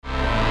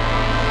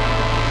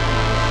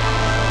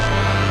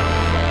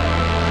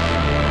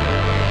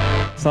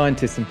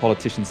Scientists and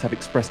politicians have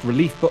expressed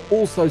relief, but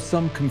also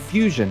some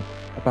confusion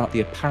about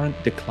the apparent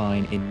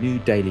decline in new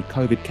daily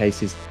COVID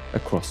cases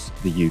across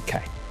the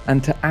UK.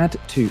 And to add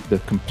to the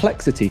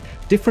complexity,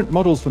 different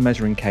models for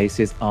measuring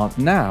cases are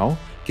now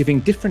giving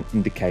different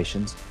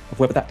indications of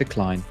whether that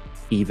decline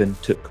even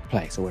took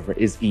place, or whether it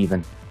is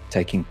even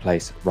taking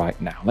place right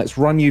now. Let's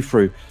run you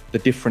through the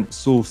different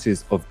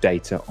sources of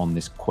data on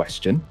this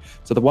question.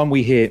 So the one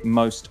we hear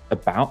most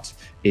about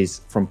is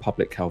from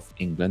Public Health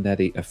England. They're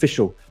the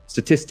official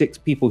statistics,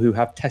 people who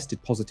have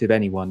tested positive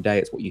any one day.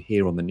 It's what you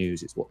hear on the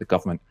news. It's what the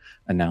government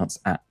announce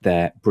at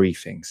their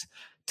briefings.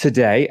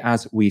 Today,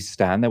 as we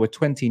stand, there were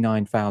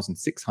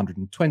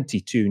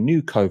 29,622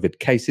 new COVID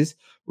cases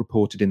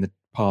reported in the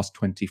past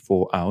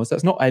 24 hours.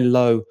 That's not a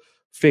low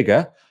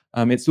figure.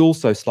 It's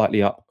also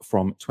slightly up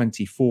from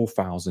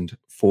 24,000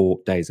 4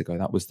 days ago.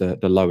 That was the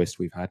lowest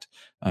we've had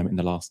in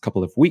the last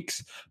couple of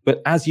weeks.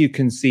 But as you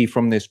can see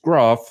from this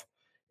graph,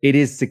 it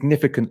is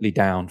significantly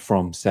down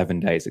from 7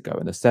 days ago.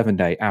 And the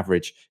 7-day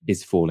average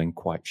is falling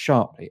quite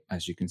sharply.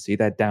 As you can see,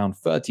 they're down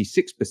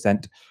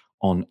 36%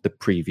 on the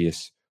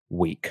previous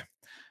week.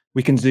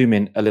 We can zoom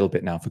in a little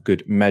bit now for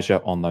good measure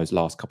on those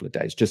last couple of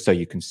days, just so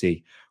you can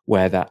see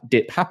where that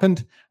dip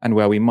happened and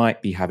where we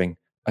might be having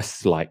a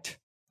slight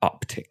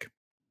uptick.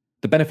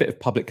 The benefit of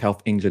Public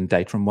Health England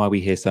data and why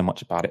we hear so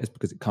much about it is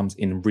because it comes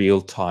in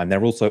real time.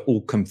 They're also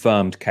all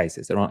confirmed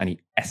cases. There aren't any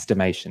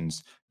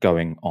estimations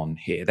going on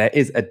here. There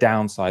is a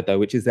downside, though,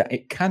 which is that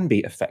it can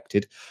be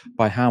affected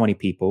by how many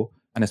people,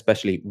 and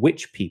especially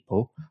which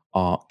people,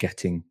 are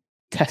getting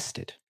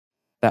tested.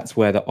 That's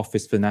where the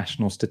Office for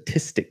National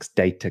Statistics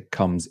data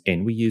comes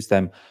in. We use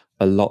them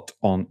a lot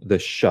on the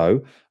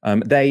show.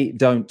 They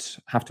don't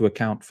have to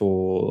account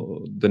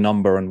for the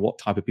number and what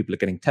type of people are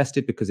getting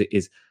tested because it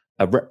is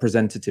a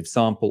representative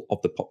sample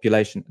of the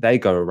population. They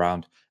go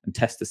around and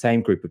test the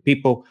same group of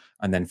people,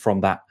 and then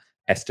from that,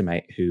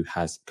 estimate who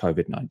has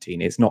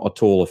COVID-19. It's not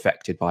at all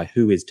affected by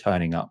who is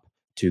turning up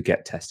to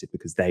get tested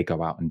because they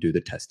go out and do the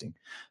testing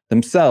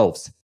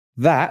themselves.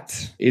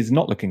 That is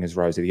not looking as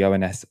rosy. The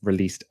ONS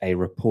released a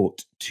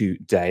report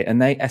today, and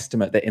they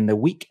estimate that in the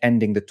week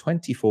ending the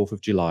 24th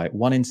of July,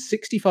 1 in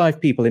 65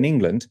 people in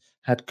England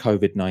had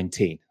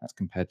COVID-19. That's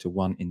compared to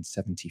 1 in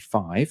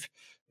 75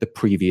 the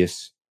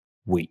previous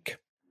week.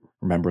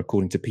 Remember,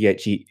 according to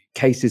PHE,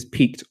 cases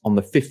peaked on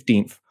the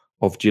 15th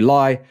of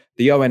July.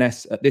 The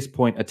ONS at this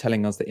point are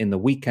telling us that in the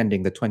week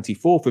ending the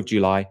 24th of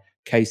July,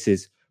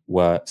 cases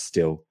were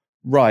still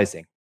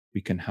rising.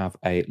 We can have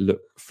a look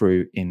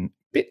through in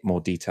bit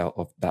more detail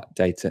of that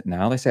data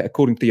now. They say,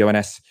 according to the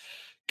ONS,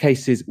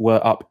 cases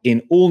were up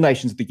in all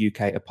nations of the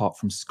UK apart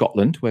from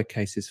Scotland, where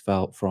cases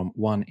fell from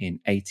 1 in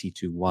 80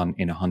 to 1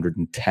 in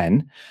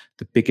 110.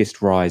 The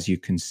biggest rise you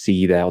can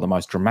see there, or the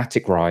most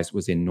dramatic rise,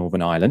 was in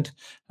Northern Ireland.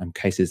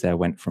 Cases there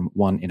went from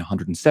 1 in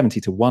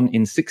 170 to 1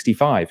 in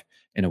 65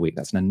 in a week.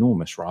 That's an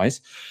enormous rise.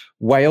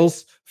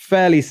 Wales,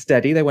 fairly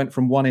steady. They went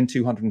from 1 in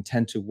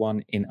 210 to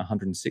 1 in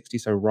 160,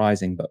 so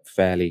rising but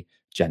fairly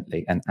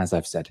gently. And as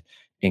I've said,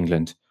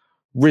 England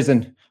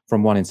risen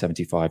from 1 in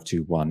 75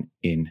 to 1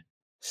 in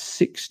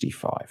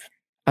 65.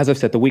 As I've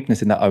said, the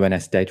weakness in that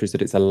ONS data is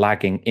that it's a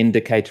lagging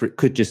indicator. It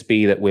could just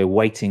be that we're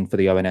waiting for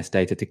the ONS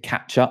data to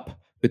catch up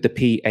with the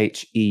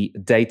PHE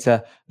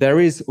data. There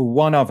is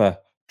one other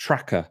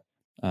tracker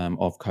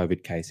of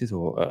COVID cases,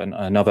 or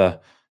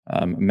another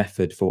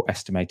method for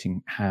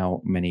estimating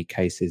how many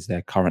cases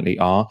there currently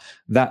are.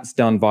 That's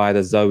done via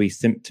the Zoe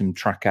Symptom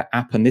Tracker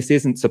app, and this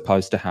isn't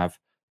supposed to have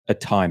a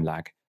time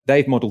lag.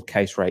 They've modeled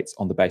case rates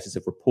on the basis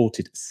of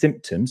reported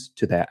symptoms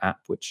to their app,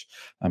 which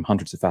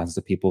hundreds of thousands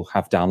of people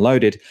have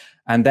downloaded,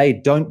 and they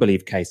don't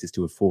believe cases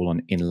to have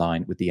fallen in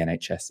line with the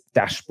NHS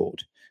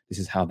dashboard. This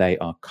is how they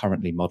are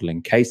currently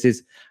modelling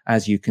cases.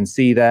 As you can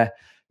see there,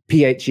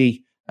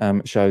 PHE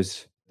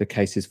shows the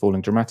cases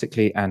falling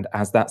dramatically, and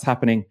as that's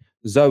happening,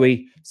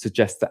 Zoe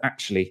suggests that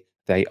actually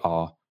they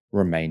are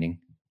remaining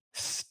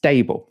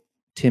stable.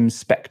 Tim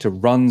Spector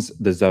runs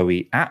the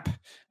Zoe app,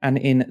 and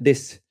in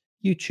this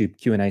YouTube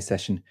Q&A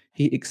session,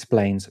 he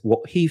explains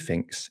what he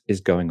thinks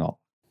is going on.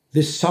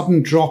 This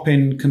sudden drop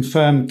in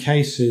confirmed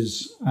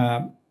cases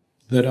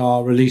that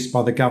are released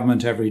by the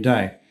government every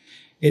day,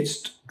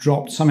 it's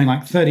dropped something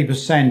like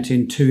 30%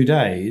 in 2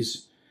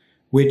 days,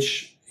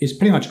 which is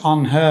pretty much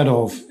unheard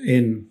of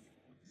in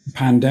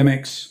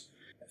pandemics.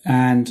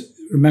 And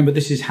remember,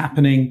 this is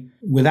happening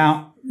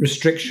without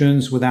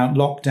restrictions, without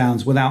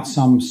lockdowns, without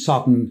some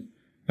sudden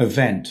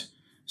event.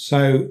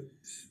 So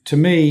to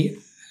me,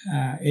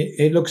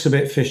 it looks a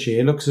bit fishy.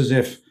 It looks as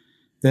if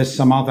there's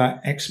some other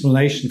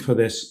explanation for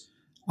this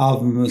other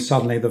than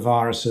suddenly the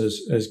virus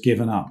has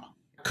given up.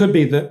 Could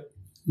be that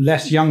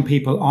less young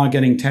people are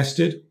getting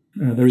tested.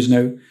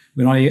 We're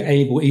not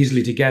able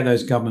easily to get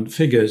those government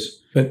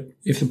figures. But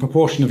if the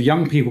proportion of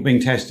young people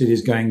being tested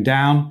is going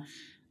down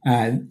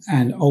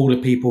and older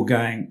people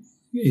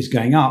is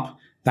going up,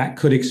 that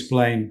could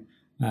explain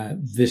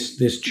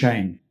this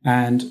change.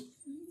 And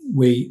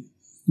we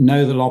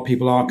know that a lot of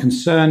people are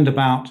concerned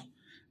about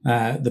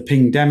the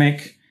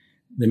pingdemic.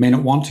 They may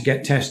not want to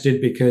get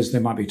tested because they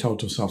might be told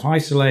to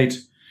self-isolate.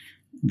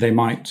 They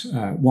might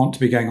want to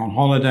be going on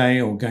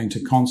holiday or going to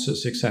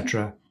concerts,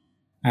 etc.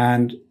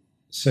 And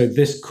so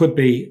this could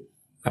be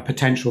a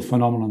potential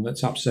phenomenon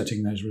that's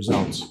upsetting those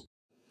results.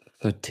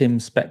 So Tim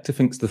Spector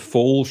thinks the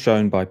fall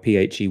shown by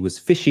PHE was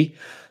fishy,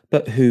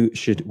 but who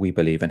should we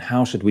believe and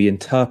how should we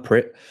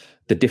interpret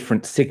the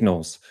different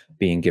signals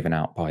being given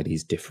out by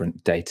these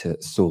different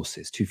data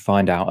sources? To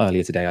find out,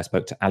 earlier today I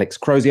spoke to Alex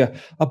Crozier,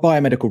 a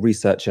biomedical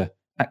researcher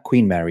at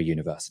Queen Mary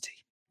University.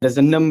 There's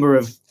a number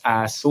of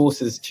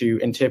sources to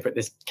interpret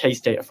this case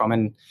data from,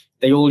 and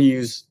they all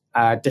use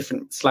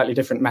slightly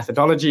different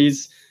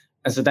methodologies.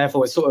 And so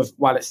therefore, it's sort of,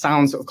 while it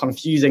sounds sort of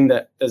confusing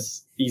that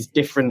there's these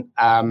different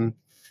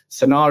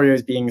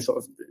scenarios being sort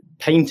of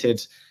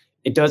painted,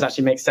 it does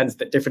actually make sense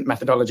that different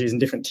methodologies and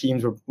different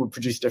teams would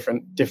produce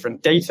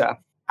different data.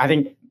 I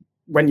think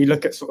when you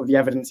look at sort of the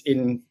evidence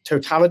in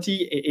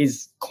totality, it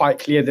is quite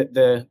clear that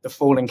the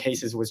fall in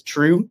cases was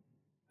true.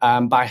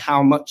 By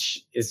how much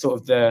is sort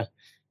of the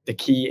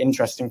key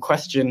interesting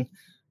question.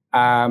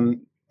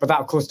 But that,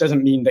 of course,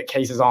 doesn't mean that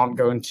cases aren't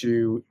going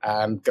to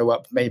go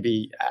up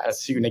maybe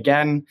soon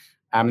again.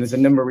 There's a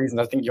number of reasons.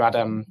 I think you had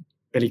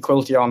Billy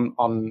Quilty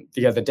on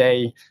the other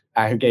day,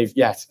 who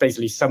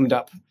basically summed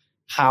up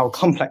how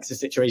complex the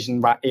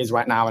situation is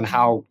right now and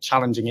how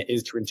challenging it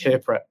is to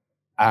interpret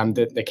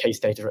the case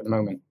data at the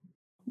moment.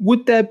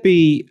 Would there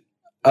be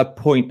a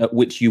point at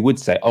which you would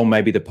say, oh,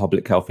 maybe the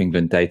Public Health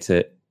England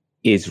data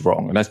is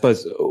wrong? And I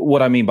suppose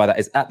what I mean by that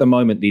is, at the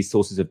moment, these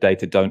sources of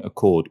data don't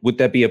accord. Would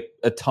there be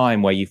a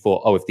time where you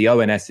thought, oh, if the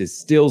ONS is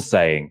still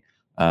saying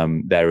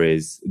there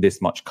is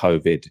this much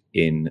COVID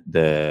in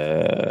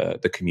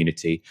the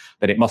community,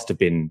 then it must have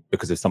been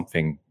because of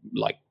something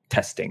like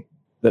testing,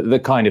 the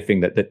kind of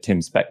thing that Tim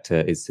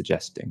Spector is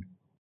suggesting?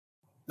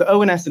 The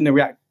ONS and the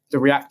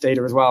React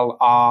data as well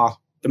are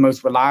the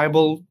most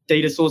reliable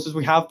data sources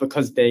we have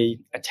because they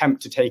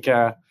attempt to take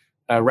a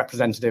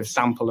representative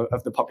sample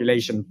of the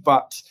population.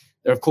 But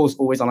they're, of course,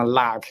 always on a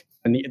lag.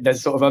 And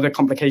there's sort of other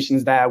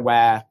complications there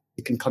where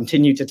you can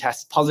continue to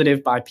test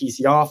positive by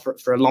PCR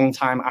for a long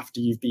time after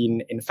you've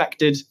been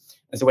infected.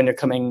 And so when you're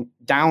coming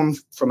down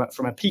from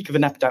a peak of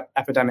an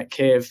epidemic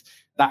curve,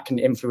 that can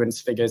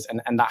influence figures,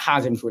 and that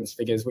has influenced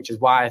figures, which is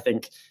why I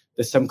think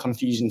there's some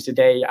confusion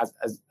today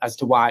as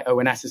to why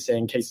ONS is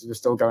saying cases are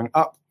still going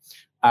up.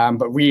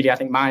 But really, I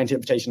think my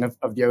interpretation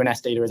of the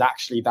ONS data is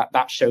actually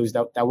that shows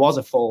that there was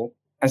a fall.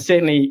 And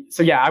certainly,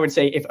 so yeah, I would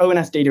say if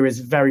ONS data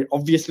is very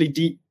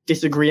obviously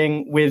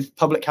disagreeing with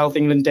Public Health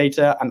England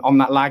data and on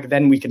that lag,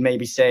 then we can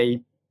maybe say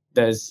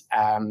there's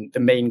the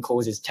main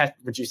cause is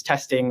reduced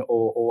testing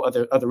or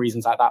other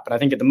reasons like that. But I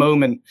think at the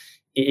moment,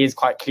 it is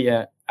quite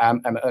clear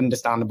and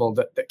understandable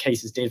that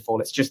cases did fall.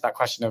 It's just that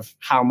question of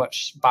how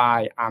much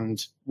by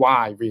and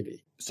why,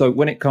 really. So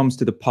when it comes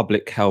to the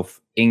Public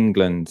Health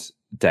England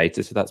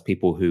data, so that's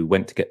people who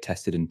went to get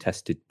tested and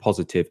tested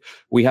positive,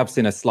 we have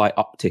seen a slight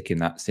uptick in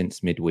that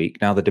since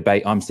midweek. Now, the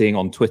debate I'm seeing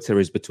on Twitter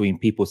is between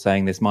people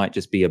saying this might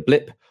just be a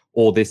blip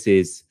or this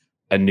is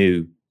a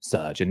new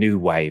surge, a new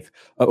wave.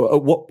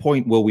 At what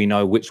point will we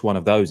know which one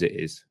of those it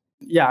is?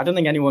 Yeah, I don't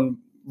think anyone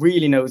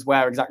really knows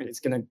where exactly it's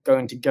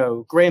going to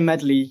go. Graham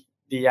Medley,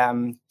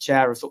 the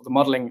chair of sort of the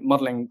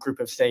modelling group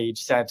of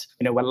SAGE, said,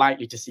 we're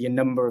likely to see a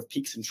number of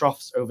peaks and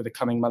troughs over the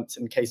coming months,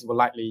 and cases will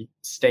likely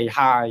stay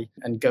high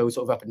and go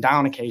sort of up and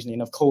down occasionally.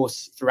 And of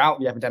course, throughout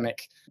the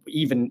epidemic,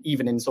 even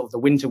in sort of the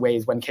winter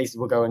waves when cases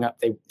were going up,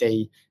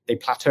 they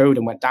plateaued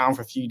and went down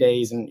for a few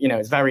days. And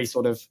it's very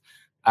sort of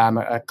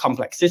a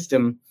complex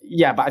system.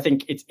 Yeah, but I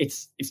think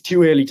it's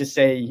too early to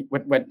say.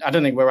 I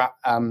don't think we're at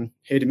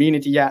herd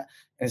immunity yet.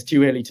 It's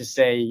too early to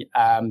say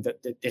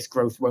that this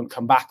growth won't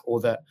come back or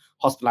that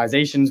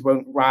hospitalizations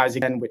won't rise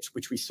again,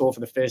 which we saw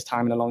for the first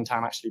time in a long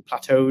time actually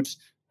plateaued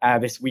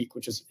this week,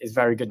 which is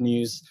very good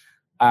news.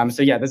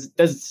 So yeah,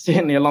 there's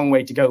certainly a long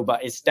way to go,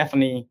 but it's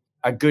definitely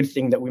a good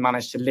thing that we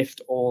managed to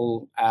lift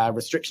all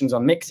restrictions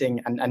on mixing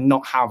and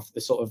not have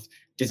the sort of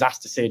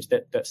disaster surge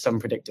that some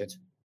predicted.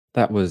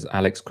 That was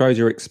Alex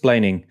Crozier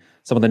explaining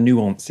some of the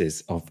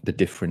nuances of the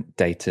different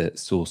data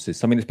sources.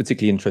 Something that's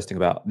particularly interesting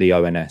about the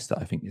ONS that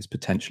I think is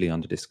potentially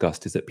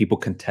under-discussed is that people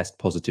can test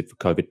positive for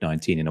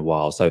COVID-19 in a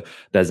while. So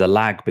there's a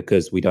lag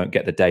because we don't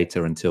get the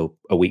data until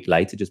a week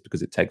later, just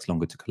because it takes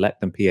longer to collect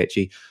than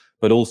PHE,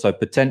 but also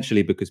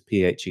potentially because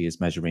PHE is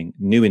measuring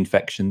new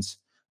infections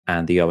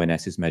and the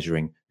ONS is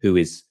measuring who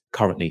is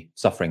currently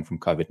suffering from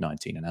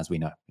COVID-19. And as we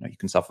know, you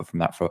can suffer from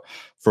that for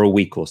a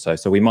week or so.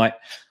 So we might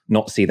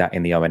not see that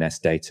in the ONS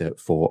data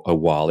for a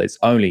while. It's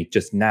only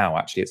just now,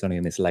 actually, it's only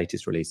in this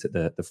latest release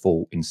that the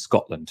fall in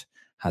Scotland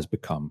has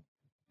become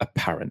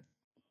apparent.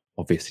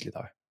 Obviously,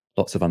 though,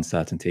 lots of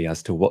uncertainty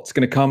as to what's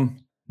going to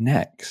come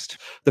next.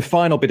 The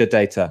final bit of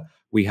data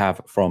we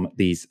have from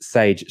these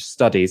SAGE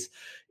studies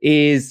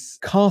is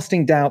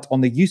casting doubt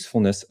on the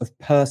usefulness of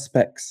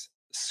Perspex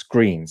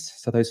screens.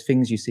 So those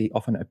things you see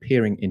often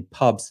appearing in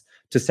pubs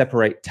to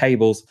separate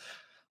tables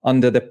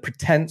under the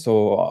pretense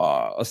or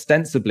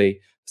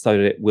ostensibly so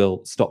that it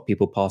will stop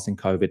people passing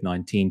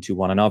COVID-19 to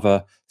one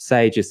another.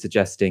 SAGE is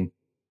suggesting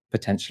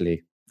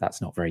potentially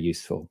that's not very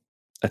useful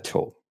at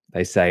all.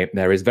 They say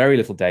there is very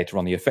little data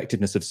on the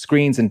effectiveness of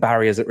screens and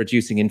barriers at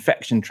reducing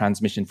infection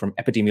transmission from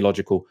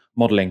epidemiological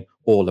modeling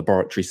or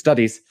laboratory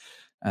studies.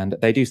 And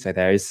they do say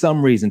there is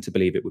some reason to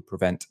believe it would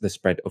prevent the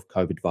spread of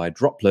COVID via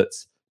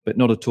droplets, but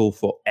not at all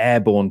for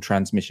airborne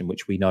transmission,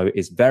 which we know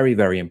is very,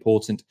 very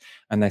important.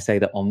 And they say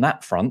that on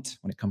that front,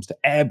 when it comes to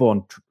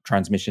airborne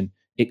transmission,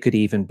 it could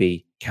even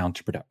be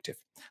counterproductive.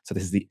 So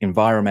this is the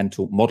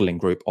Environmental Modeling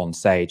Group on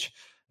SAGE.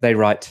 They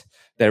write,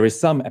 there is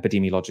some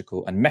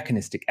epidemiological and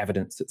mechanistic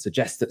evidence that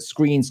suggests that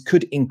screens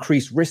could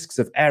increase risks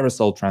of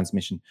aerosol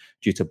transmission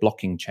due to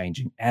blocking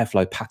changing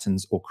airflow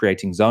patterns or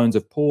creating zones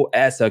of poor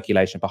air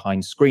circulation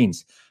behind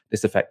screens.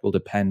 This effect will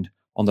depend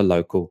on the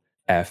local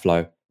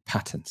airflow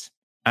patterns.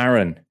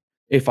 Aaron,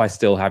 if I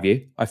still have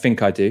you, I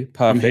think I do.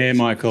 Perfect. I'm here,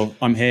 Michael.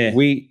 I'm here.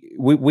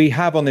 We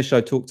have on this show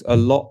talked a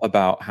lot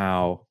about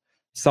how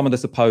some of the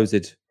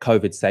supposed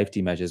COVID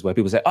safety measures where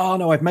people say, oh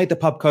no, I've made the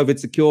pub COVID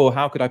secure.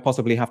 How could I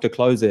possibly have to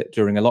close it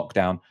during a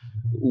lockdown?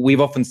 We've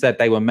often said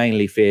they were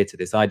mainly feared to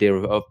this idea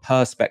of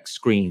Perspex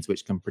screens,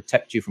 which can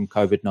protect you from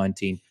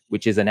COVID-19,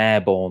 which is an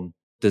airborne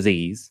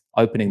disease.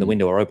 Opening the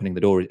window or opening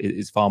the door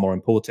is far more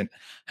important.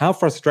 How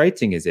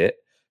frustrating is it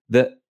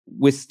that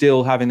we're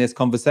still having this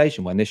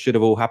conversation when this should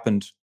have all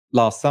happened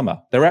last summer?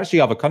 There are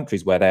actually other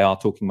countries where they are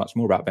talking much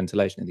more about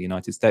ventilation. In the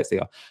United States, they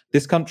are.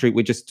 This country,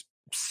 we're just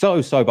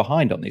so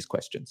behind on these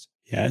questions.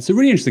 Yeah, it's a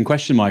really interesting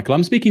question, Michael.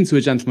 I'm speaking to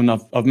a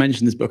gentleman, I've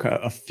mentioned this book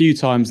a few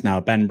times now,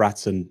 Ben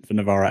Bratton for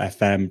Novara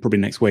FM, probably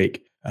next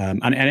week.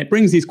 And it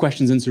brings these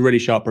questions into really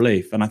sharp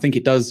relief. And I think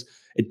it does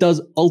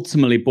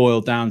ultimately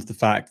boil down to the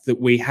fact that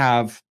we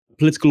have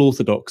political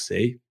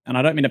orthodoxy. And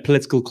I don't mean a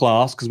political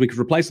class, because we could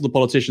replace all the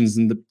politicians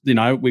and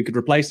we could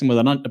replace them with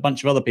a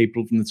bunch of other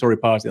people from the Tory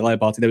party, the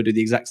Labour Party. They would do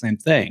the exact same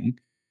thing.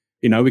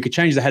 We could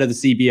change the head of the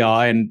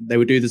CBI and they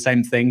would do the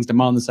same things,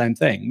 demand the same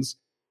things.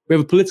 We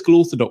have a political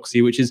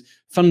orthodoxy, which is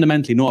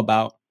fundamentally not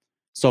about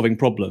solving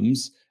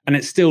problems. And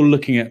it's still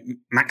looking at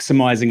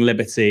maximizing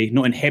liberty,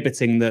 not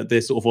inhibiting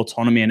the sort of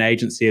autonomy and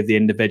agency of the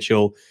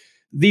individual.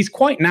 These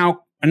quite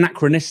now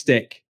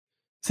anachronistic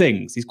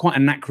things, these quite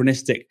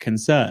anachronistic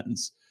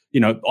concerns.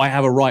 I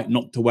have a right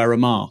not to wear a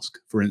mask,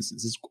 for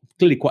instance. It's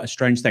clearly quite a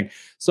strange thing.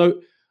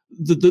 So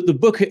the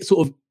book, it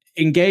sort of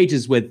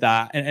engages with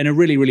that in a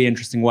really, really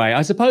interesting way.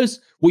 I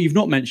suppose what you've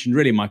not mentioned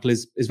really, Michael,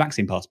 is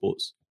vaccine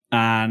passports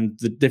and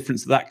the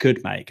difference that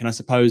could make. And I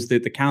suppose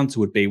that the counter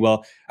would be,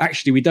 well,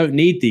 actually, we don't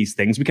need these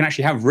things. We can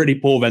actually have really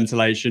poor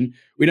ventilation.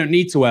 We don't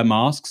need to wear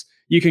masks.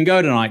 You can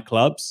go to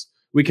nightclubs.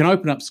 We can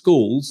open up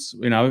schools.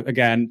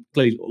 Again,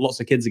 clearly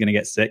lots of kids are going to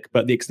get sick,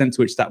 but the extent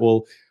to which that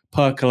will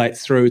percolate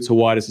through to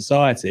wider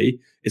society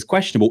is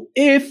questionable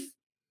if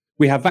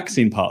we have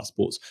vaccine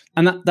passports.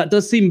 And that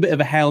does seem a bit of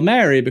a Hail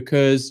Mary,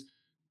 because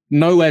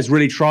nowhere's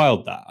really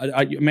trialed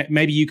that.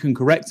 Maybe you can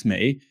correct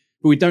me,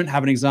 but we don't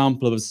have an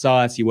example of a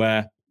society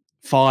where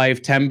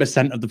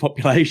 5-10% of the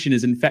population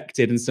is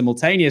infected and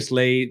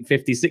simultaneously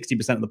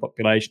 50-60% of the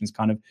population is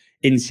kind of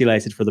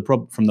insulated from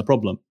the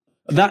problem.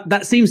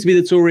 That seems to be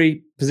the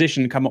Tory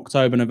position come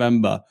October,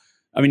 November.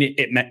 I mean,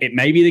 it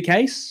may be the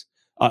case.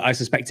 I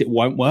suspect it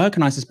won't work,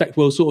 and I suspect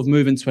we'll sort of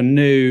move into a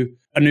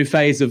new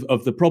phase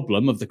of the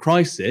problem, of the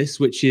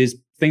crisis, which is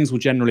things will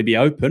generally be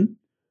open.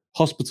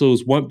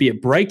 Hospitals won't be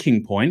at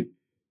breaking point,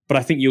 but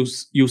I think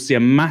you'll see a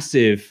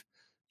massive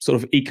sort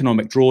of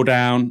economic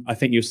drawdown. I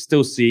think you'll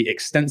still see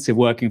extensive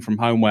working from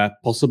home where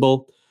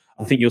possible.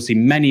 I think you'll see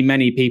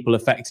many people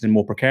affected in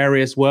more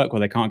precarious work where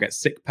they can't get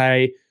sick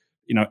pay,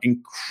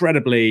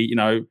 incredibly,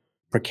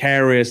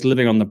 precarious,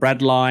 living on the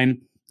breadline.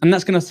 And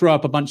that's going to throw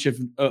up a bunch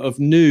of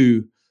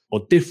new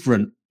or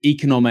different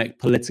economic,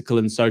 political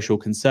and social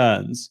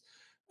concerns.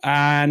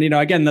 And,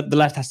 again, the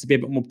left has to be a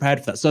bit more prepared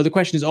for that. So the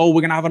question is, we're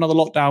going to have another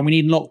lockdown. We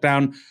need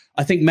lockdown.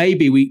 I think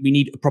maybe we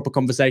need a proper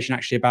conversation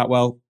actually about,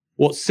 well,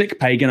 what's sick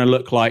pay going to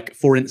look like,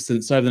 for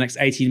instance, over the next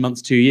 18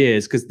 months, 2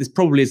 years, because this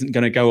probably isn't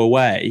going to go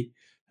away.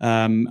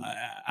 And,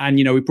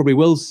 we probably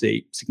will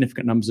see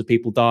significant numbers of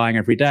people dying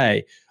every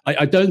day.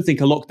 I don't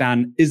think a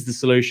lockdown is the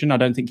solution. I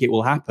don't think it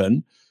will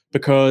happen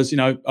because,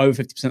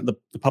 over 50% of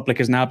the public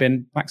has now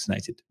been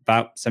vaccinated.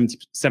 About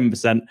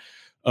 77%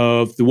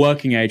 of the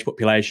working age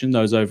population,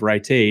 those over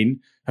 18,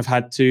 have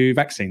had 2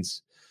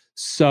 vaccines.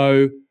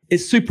 So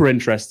it's super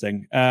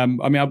interesting.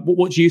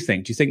 What do you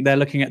think? Do you think they're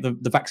looking at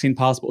the vaccine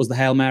passport as the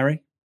Hail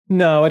Mary?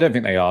 No, I don't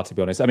think they are, to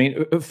be honest. I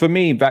mean, for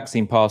me,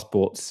 vaccine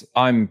passports,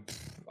 I'm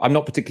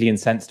not particularly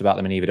incensed about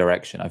them in either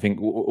direction. I think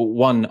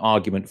one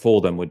argument for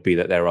them would be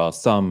that there are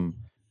some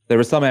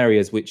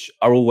areas which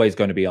are always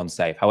going to be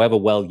unsafe. However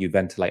well you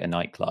ventilate a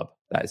nightclub,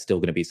 that is still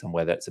going to be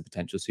somewhere that's a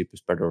potential super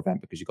spreader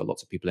event because you've got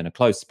lots of people in a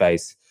closed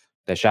space.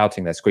 They're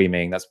shouting, they're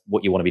screaming. That's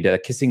what you want to be doing. They're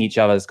kissing each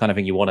other. It's the kind of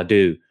thing you want to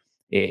do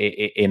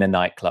in a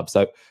nightclub.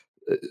 So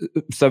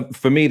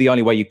for me, the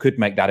only way you could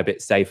make that a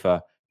bit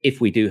safer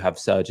if we do have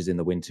surges in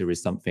the winter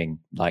is something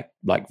like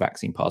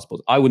vaccine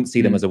passports. I wouldn't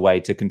see them as a way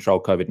to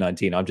control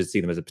COVID-19. I just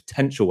see them as a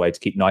potential way to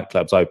keep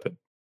nightclubs open.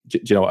 Do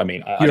you know what I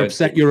mean?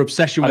 Your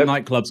obsession with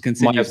nightclubs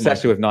continues. My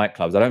obsession with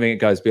nightclubs. I don't think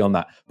it goes beyond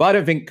that. But I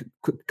don't think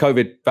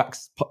COVID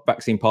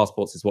vaccine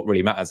passports is what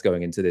really matters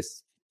going into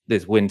this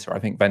this winter, I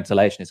think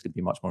ventilation is going to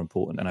be much more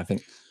important. And I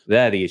think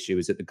the issue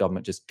is that the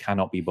government just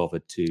cannot be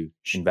bothered to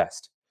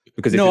invest,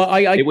 because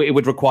it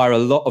would require a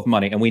lot of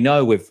money. And we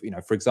know with,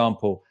 for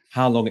example,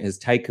 how long it has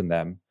taken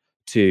them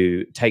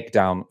to take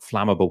down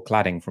flammable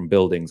cladding from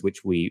buildings,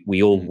 which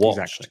we all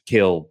watched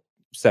kill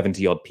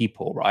 70 odd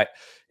people, right?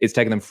 It's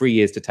taken them 3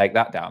 years to take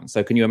that down.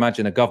 So can you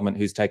imagine a government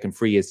who's taken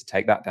 3 years to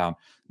take that down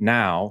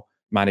now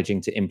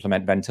managing to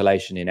implement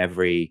ventilation in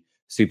every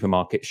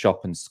supermarket,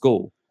 shop and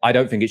school? I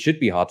don't think it should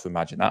be hard to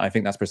imagine that. I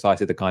think that's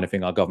precisely the kind of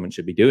thing our government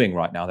should be doing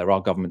right now. There are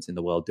governments in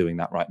the world doing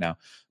that right now.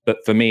 But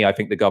for me, I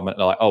think the government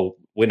are like, oh,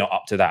 we're not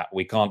up to that.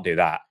 We can't do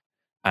that.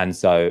 And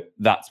so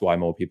that's why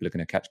more people are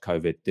going to catch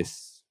COVID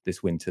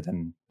this winter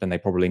than they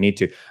probably need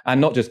to.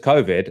 And not just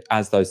COVID,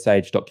 as those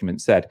SAGE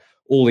documents said,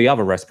 all the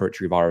other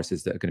respiratory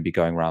viruses that are going to be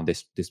going around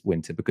this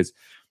winter, because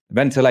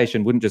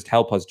ventilation wouldn't just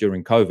help us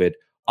during COVID.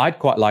 I'd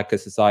quite like a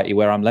society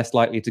where I'm less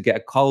likely to get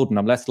a cold and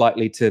I'm less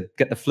likely to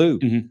get the flu,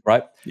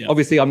 right? Yeah.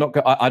 Obviously, I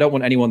don't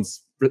want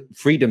anyone's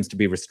freedoms to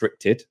be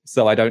restricted,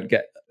 so I don't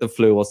get the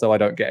flu or so I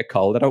don't get a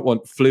cold. I don't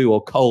want flu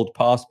or cold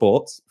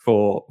passports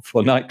for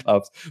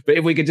nightclubs. But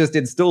if we could just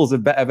install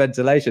some better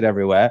ventilation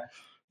everywhere,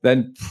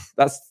 then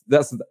that's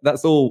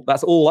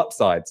all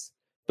upsides.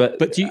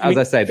 But as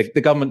I say,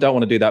 the government don't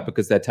want to do that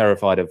because they're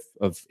terrified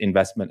of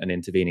investment and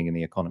intervening in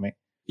the economy.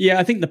 Yeah,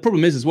 I think the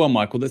problem is as well,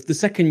 Michael, that the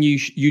second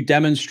you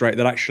demonstrate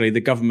that actually the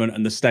government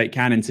and the state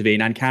can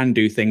intervene and can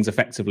do things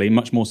effectively,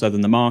 much more so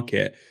than the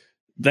market,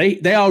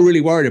 they are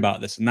really worried about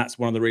this. And that's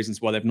one of the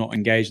reasons why they've not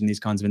engaged in these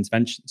kinds of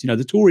interventions.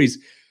 The Tories,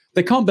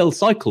 they can't build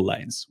cycle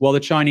lanes while the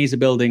Chinese are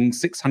building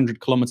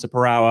 600 kilometer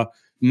per hour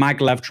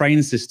maglev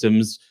train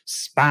systems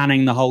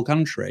spanning the whole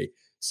country.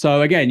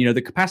 So again,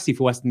 the capacity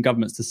for Western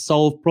governments to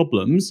solve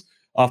problems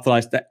after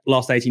the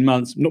last 18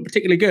 months, not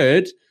particularly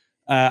good.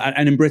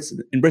 And in Britain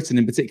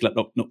in particular,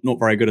 not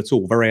very good at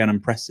all, very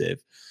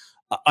unimpressive.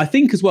 I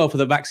think as well for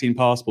the vaccine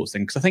passports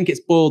thing, because I think it's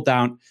boiled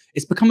down,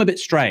 it's become a bit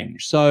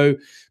strange. So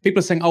people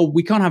are saying, oh,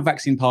 we can't have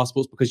vaccine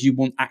passports because you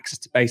want access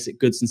to basic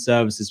goods and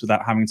services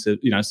without having to,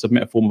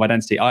 submit a form of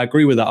identity. I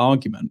agree with that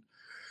argument.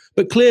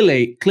 But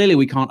clearly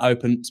we can't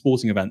open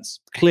sporting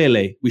events.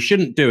 Clearly, we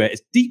shouldn't do it.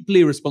 It's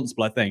deeply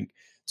irresponsible, I think,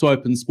 to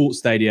open sports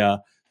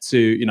stadia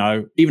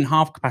to, even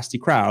half capacity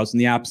crowds in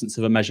the absence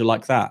of a measure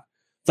like that.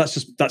 That's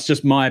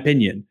just my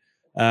opinion.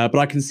 But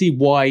I can see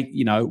why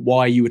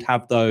you would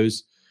have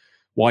those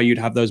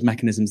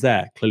mechanisms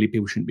there. Clearly,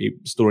 people shouldn't be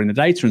storing the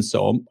data and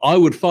so on. I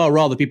would far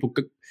rather people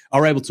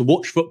are able to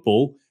watch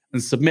football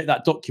and submit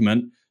that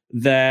document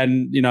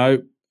than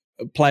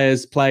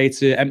players play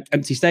to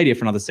empty stadia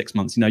for another 6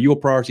 months. Your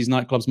priority is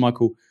nightclubs,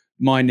 Michael.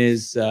 Mine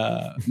is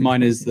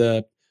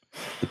the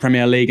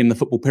Premier League and the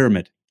football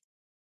pyramid.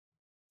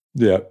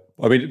 Yeah.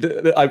 I mean,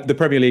 the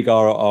Premier League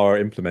are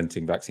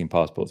implementing vaccine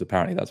passports.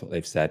 Apparently, that's what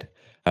they've said.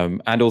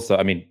 And also,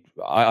 I mean,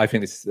 I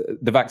think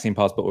the vaccine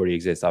passport already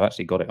exists. I've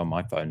actually got it on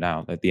my phone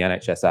now. The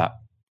NHS app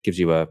gives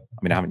you I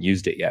haven't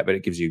used it yet, but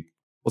it gives you,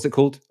 what's it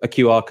called? A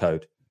QR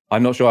code.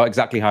 I'm not sure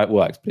exactly how it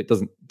works, but it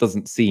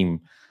doesn't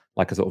seem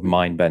like a sort of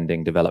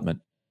mind-bending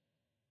development.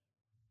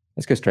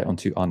 Let's go straight on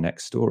to our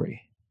next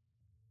story.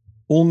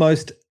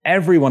 Almost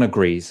everyone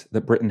agrees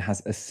that Britain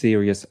has a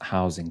serious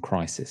housing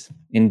crisis.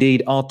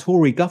 Indeed, our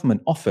Tory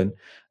government often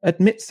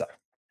admits so.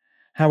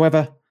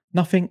 However,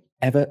 nothing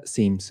ever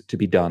seems to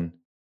be done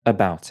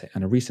about it,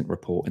 and a recent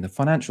report in the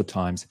Financial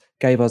Times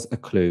gave us a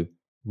clue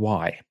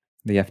why.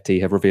 The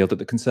FT have revealed that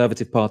the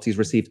Conservative Party has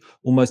received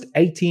almost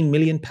 £18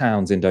 million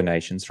in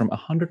donations from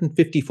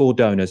 154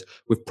 donors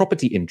with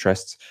property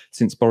interests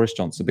since Boris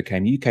Johnson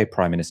became UK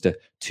Prime Minister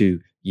 2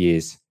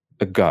 years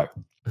ago.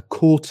 A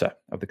quarter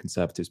of the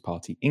Conservative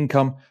Party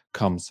income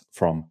comes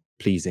from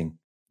pleasing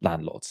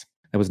landlords.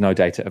 There was no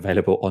data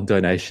available on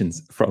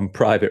donations from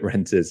private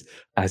renters,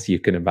 as you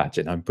can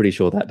imagine. I'm pretty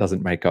sure that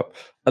doesn't make up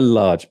a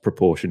large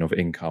proportion of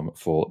income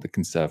for the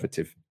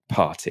Conservative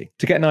Party.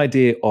 To get an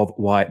idea of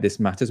why this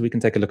matters, we can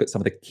take a look at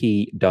some of the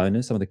key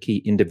donors, some of the key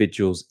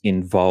individuals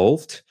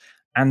involved.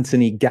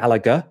 Anthony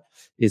Gallagher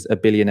is a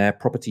billionaire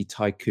property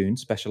tycoon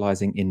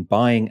specializing in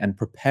buying and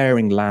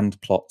preparing land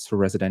plots for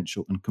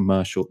residential and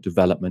commercial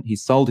development. He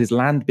sold his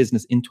land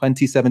business in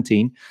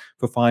 2017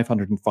 for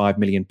 £505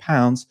 million,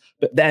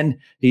 but then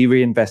he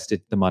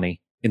reinvested the money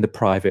in the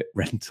private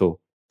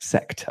rental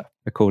sector.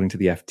 According to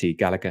the FT,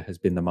 Gallagher has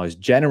been the most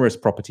generous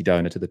property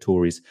donor to the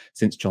Tories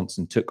since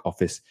Johnson took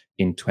office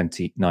in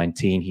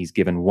 2019. He's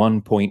given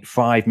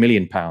 £1.5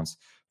 million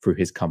through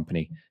his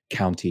company,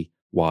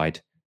 County-Wide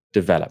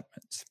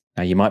Developments.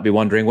 Now you might be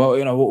wondering, well,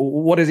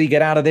 what does he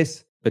get out of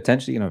this?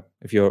 Potentially,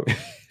 if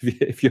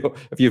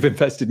you've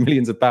invested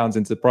millions of pounds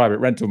into the private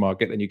rental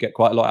market, then you get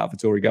quite a lot out of the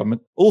Tory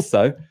government.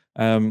 Also,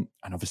 and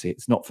obviously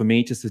it's not for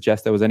me to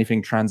suggest there was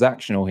anything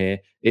transactional here.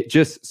 It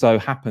just so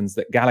happens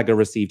that Gallagher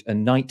received a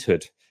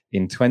knighthood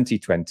in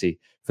 2020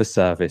 for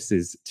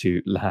services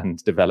to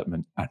land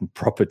development and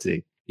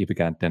property. He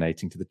began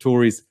donating to the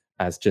Tories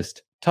as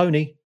just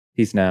Tony.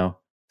 He's now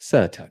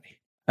Sir Tony.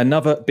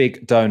 Another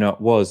big donor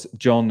was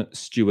John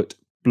Stuart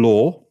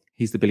Bloor.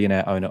 He's the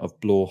billionaire owner of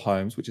Bloor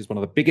Homes, which is one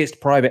of the biggest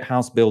private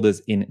house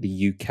builders in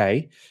the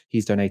UK.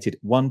 He's donated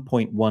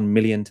 1.1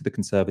 million to the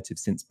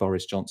Conservatives since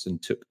Boris Johnson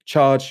took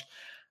charge.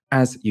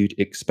 As you'd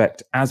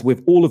expect, as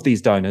with all of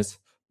these donors,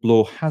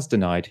 Bloor has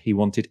denied he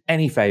wanted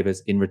any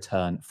favours in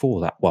return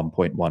for that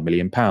 £1.1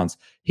 million.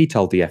 He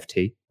told the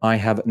FT, "I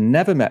have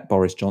never met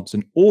Boris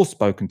Johnson or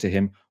spoken to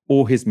him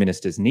or his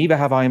ministers. Neither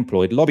have I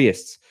employed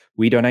lobbyists.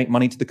 We donate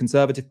money to the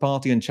Conservative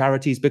Party and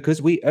charities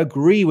because we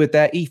agree with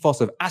their ethos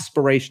of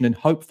aspiration and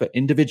hope for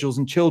individuals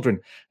and children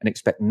and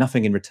expect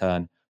nothing in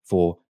return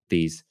for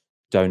these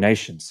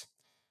donations."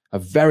 A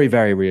very,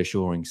 very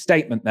reassuring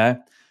statement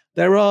there.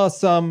 There are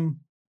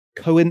some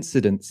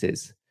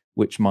coincidences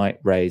which might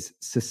raise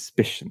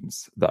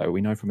suspicions, though.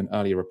 We know from an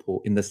earlier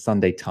report in the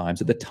Sunday Times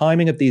that the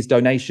timing of these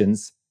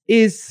donations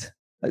is,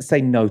 let's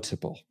say,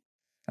 notable.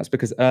 That's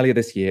because earlier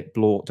this year,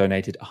 Bloor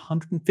donated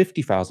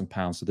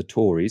 £150,000 to the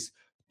Tories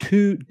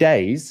 2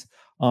 days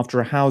after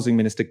a housing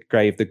minister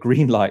gave the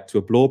green light to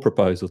a Bloor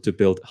proposal to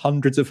build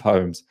hundreds of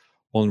homes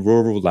on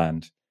rural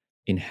land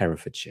in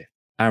Herefordshire.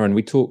 Aaron,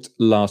 we talked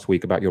last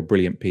week about your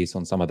brilliant piece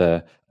on some of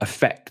the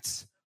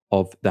effects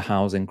of the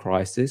housing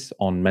crisis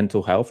on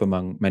mental health,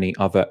 among many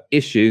other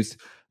issues.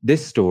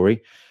 This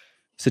story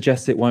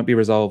suggests it won't be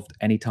resolved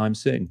anytime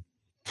soon.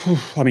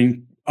 I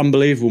mean,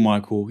 unbelievable,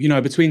 Michael. You know,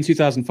 between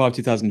 2005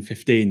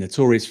 2015, the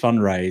Tories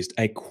fundraised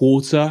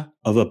 £250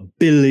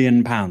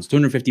 million,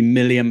 £250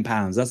 million.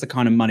 That's the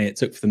kind of money it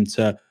took for them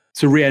to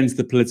re-enter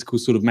the political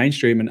sort of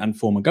mainstream and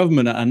form a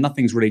government, and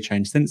nothing's really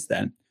changed since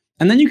then.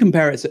 And then you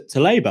compare it to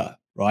Labour,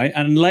 right?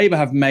 And Labour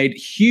have made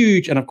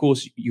huge, and of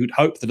course, you'd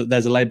hope that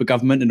there's a Labour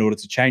government in order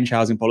to change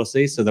housing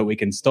policy so that we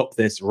can stop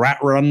this rat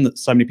run that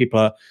so many people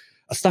are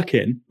stuck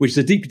in, which is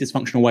a deeply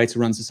dysfunctional way to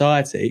run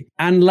society.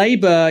 And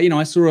Labour, you know,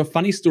 I saw a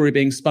funny story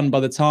being spun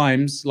by the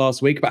Times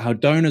last week about how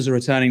donors are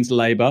returning to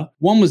Labour.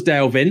 One was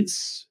Dale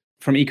Vince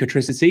from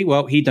Ecotricity.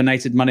 Well, he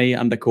donated money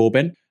under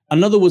Corbyn.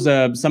 Another was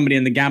somebody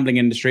in the gambling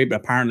industry, but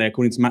apparently,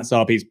 according to Matt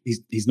Saab,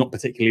 he's not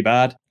particularly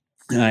bad.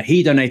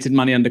 He donated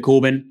money under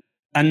Corbyn.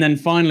 And then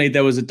finally,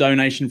 there was a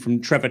donation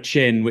from Trevor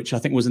Chin, which I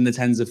think was in the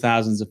tens of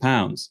thousands of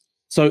pounds.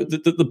 So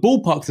the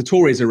ballpark the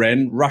Tories are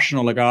in, Russian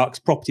oligarchs,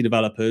 property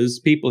developers,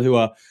 people who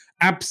are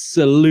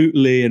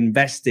absolutely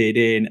invested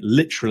in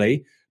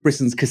literally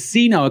Britain's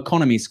casino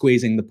economy,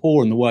 squeezing the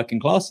poor and the working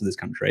class of this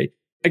country,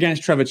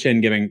 against Trevor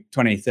Chin giving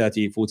 20,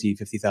 30, 40,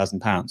 50,000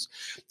 pounds.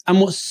 And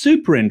what's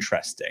super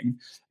interesting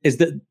is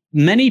that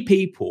many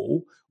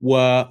people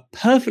were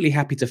perfectly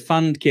happy to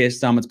fund Keir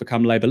Starmer to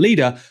become Labour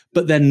leader,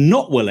 but they're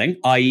not willing,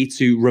 i.e.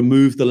 to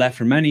remove the left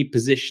from any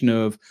position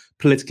of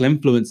political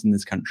influence in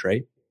this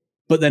country,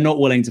 but they're not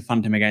willing to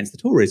fund him against the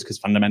Tories because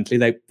fundamentally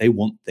they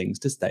want things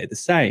to stay the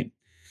same.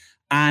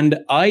 And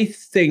I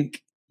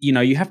think, you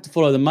know, you have to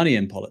follow the money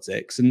in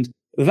politics. And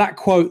that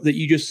quote that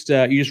you just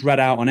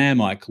read out on air,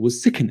 Michael,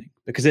 was sickening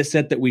because it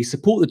said that we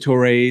support the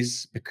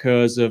Tories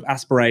because of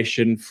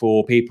aspiration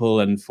for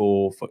people and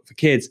for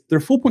kids. There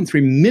are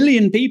 4.3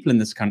 million people in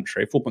this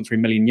country, 4.3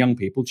 million young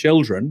people,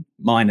 children,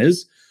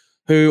 minors,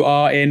 who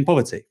are in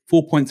poverty.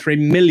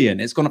 4.3 million.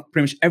 It's gone up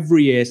pretty much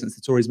every year since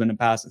the Tories have been in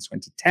power since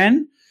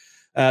 2010.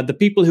 The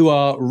people who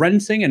are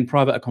renting in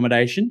private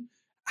accommodation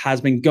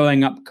has been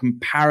going up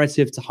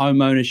comparative to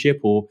home ownership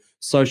or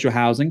social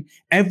housing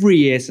every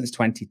year since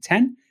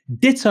 2010.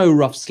 Ditto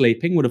rough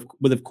sleeping,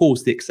 with of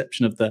course the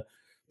exception of the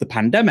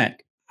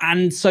pandemic.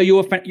 And so you're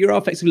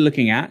effectively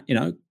looking at, you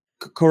know,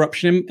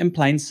 corruption in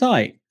plain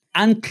sight.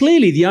 And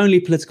clearly the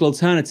only political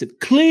alternative,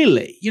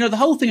 you know, the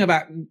whole thing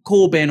about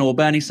Corbyn or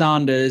Bernie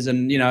Sanders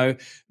and, you know,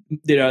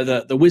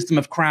 the wisdom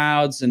of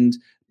crowds and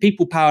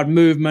people-powered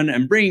movement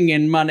and bringing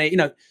in money, you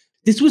know,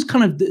 this was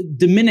kind of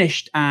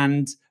diminished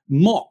and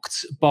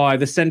mocked by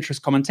the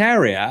centrist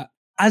commentariat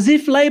as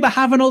if Labour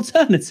have an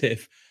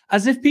alternative,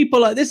 as if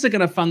people like this are going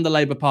to fund the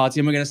Labour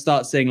Party and we're going to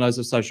start seeing loads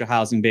of social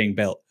housing being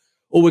built,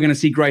 or we're going to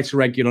see greater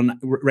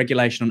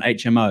regulation on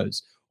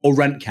HMOs or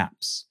rent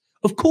caps.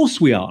 Of course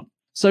we aren't.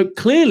 So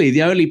clearly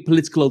the only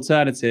political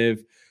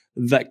alternative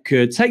that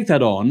could take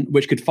that on,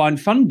 which could find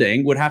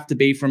funding, would have to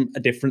be from a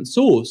different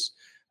source.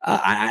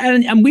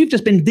 And we've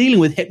just been dealing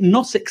with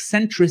hypnotic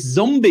centrist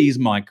zombies,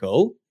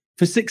 Michael,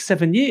 for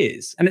 6-7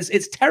 years. And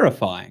it's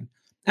terrifying.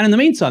 And in the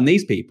meantime,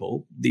 these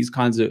people, these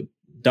kinds of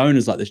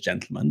donors like this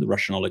gentleman, the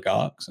Russian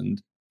oligarchs,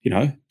 and, you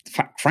know,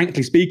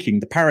 frankly speaking,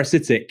 the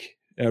parasitic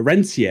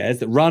rentiers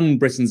that run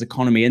Britain's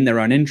economy in their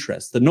own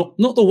interests, the not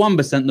the 1%,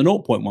 the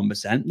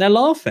 0.1%, they're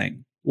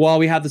laughing. While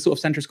we have the sort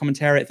of centrist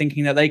commentariat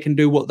thinking that they can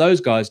do what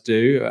those guys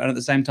do, and at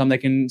the same time they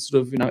can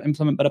sort of, you know,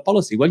 implement better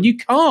policy. Well, you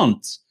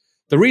can't.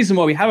 The reason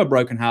why we have a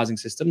broken housing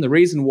system, the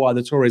reason why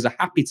the Tories are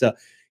happy to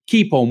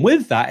keep on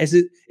with that is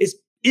it's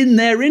in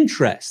their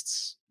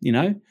interests. You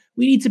know,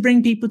 we need to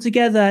bring people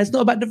together. It's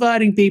not about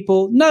dividing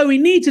people. No, we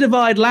need to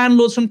divide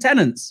landlords from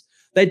tenants.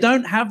 They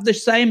don't have the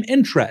same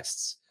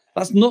interests.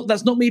 That's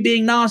not me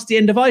being nasty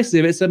and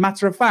divisive. It's a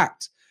matter of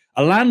fact.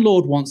 A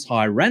landlord wants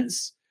high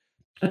rents.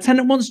 A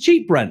tenant wants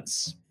cheap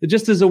rents.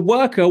 Just as a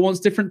worker wants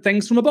different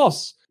things from a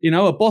boss. You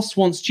know, a boss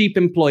wants cheap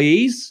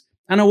employees.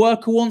 and a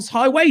worker wants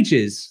high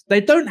wages.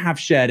 They don't have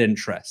shared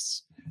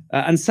interests.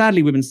 And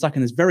sadly, we've been stuck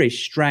in this very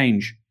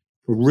strange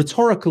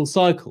rhetorical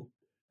cycle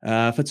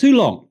for too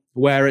long,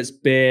 where it's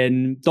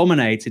been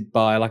dominated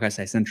by, like I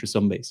say, centrist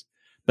zombies.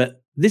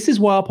 But this is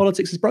why our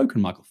politics is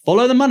broken, Michael.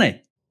 Follow the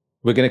money.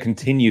 We're going to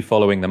continue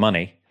following the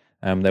money.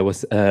 There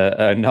was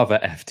another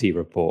FT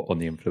report on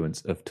the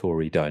influence of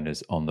Tory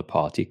donors on the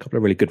party. A couple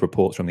of really good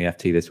reports from the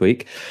FT this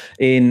week.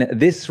 In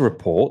this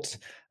report,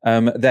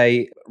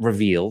 they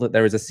reveal that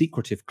there is a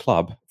secretive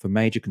club for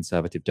major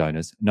Conservative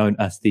donors known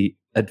as the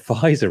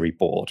Advisory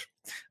Board,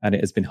 and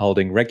it has been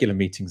holding regular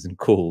meetings and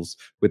calls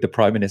with the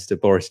Prime Minister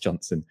Boris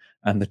Johnson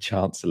and the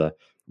Chancellor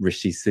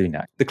Rishi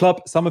Sunak. The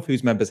club, some of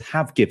whose members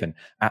have given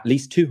at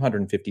least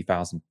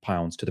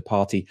 £250,000 to the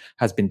party,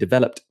 has been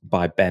developed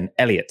by Ben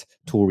Elliott,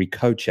 Tory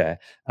co-chair,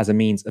 as a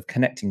means of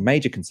connecting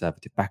major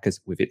Conservative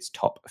backers with its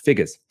top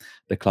figures.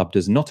 The club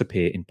does not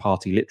appear in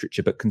party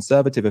literature, but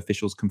Conservative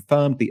officials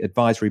confirmed the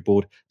advisory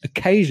board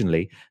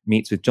occasionally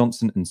meets with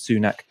Johnson and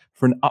Sunak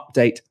for an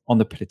update on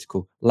the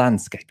political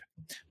landscape.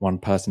 One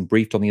person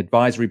briefed on the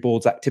advisory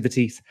board's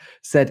activities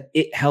said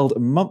it held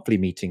monthly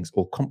meetings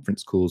or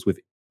conference calls with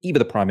either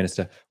the Prime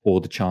Minister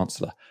or the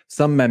Chancellor.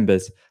 Some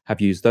members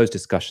have used those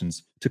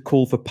discussions to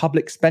call for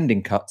public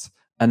spending cuts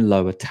and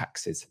lower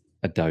taxes,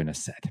 a donor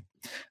said.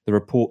 The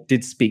report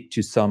did speak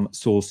to some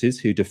sources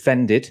who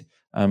defended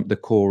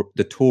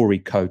the Tory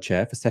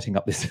co-chair for setting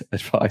up this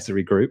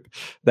advisory group.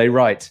 They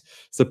write,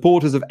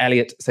 supporters of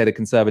Elliott say the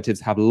Conservatives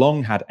have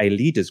long had a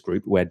leaders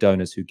group where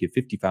donors who give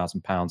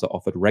 £50,000 are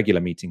offered regular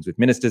meetings with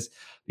ministers.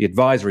 The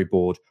advisory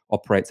board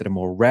operates at a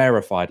more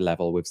rarefied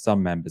level, with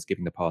some members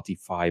giving the party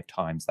 5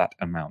 times that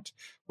amount.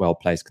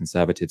 Well-placed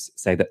Conservatives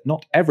say that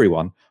not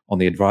everyone on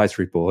the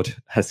advisory board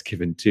has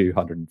given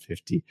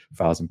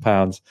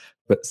 £250,000,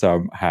 but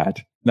some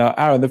had. Now,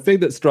 Aaron, the thing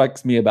that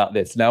strikes me about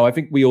this, now I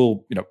think we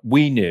all,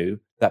 we knew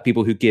that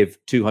people who give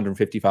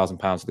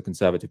 £250,000 to the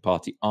Conservative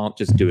Party aren't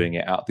just doing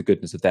it out of the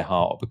goodness of their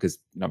heart, or because,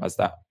 as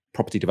that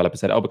property developer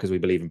said, because we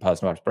believe in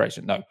personal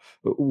aspiration. No,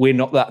 we're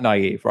not that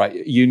naive,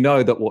 right? You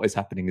know that what is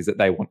happening is that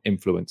they want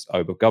influence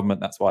over government.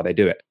 That's why they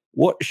do it.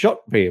 What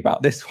shocked me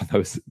about this one,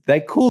 though, is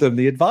they call them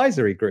the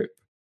advisory group.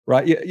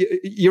 Right,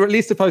 you're at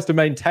least supposed to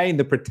maintain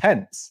the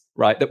pretense,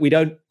 right, that we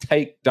don't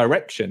take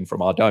direction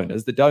from our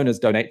donors. The donors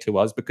donate to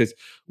us because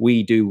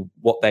we do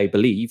what they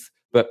believe,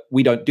 but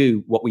we don't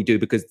do what we do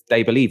because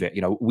they believe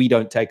it. We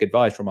don't take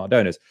advice from our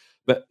donors.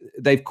 But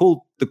they've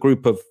called the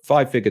group of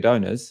 5-figure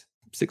donors,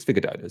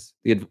 6-figure donors,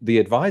 the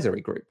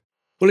advisory group.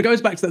 Well, it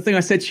goes back to that thing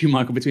I said to you,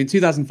 Michael, between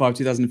 2005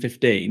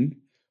 2015,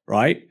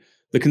 right?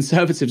 The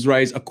Conservatives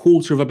raised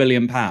 £250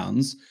 million.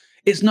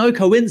 It's no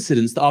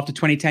coincidence that after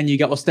 2010 you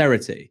get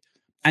austerity.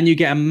 And you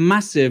get a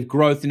massive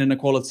growth in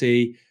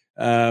inequality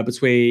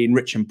between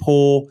rich and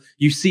poor.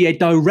 You see a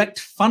direct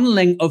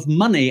funneling of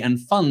money and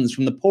funds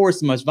from the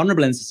poorest and most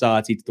vulnerable in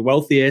society to the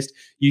wealthiest.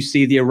 You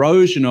see the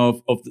erosion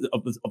of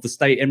the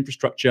state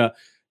infrastructure,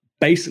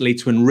 basically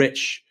to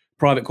enrich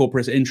private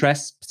corporate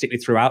interests,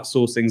 particularly through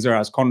outsourcing,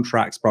 zero-hours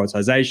contracts,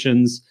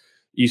 privatizations.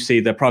 You see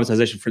the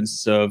privatization, for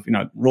instance, of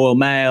Royal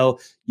Mail.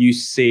 You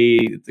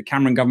see the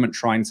Cameron government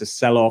trying to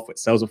sell off. It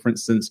sells off, for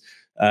instance,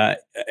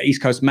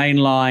 East Coast Main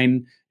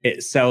Line.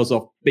 It sells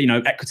off,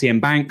 equity in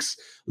banks.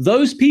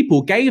 Those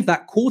people gave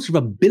that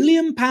 £250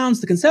 million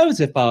to the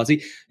Conservative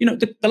Party.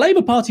 The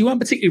Labour Party weren't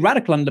particularly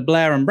radical under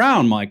Blair and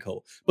Brown,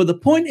 Michael. But the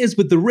point is,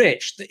 with the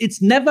rich,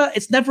 it's never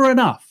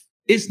enough.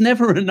 It's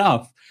never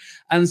enough.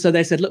 And so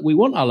they said, look, we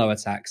want our lower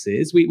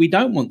taxes. We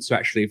don't want to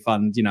actually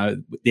fund,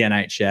 the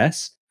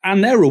NHS.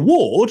 And their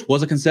reward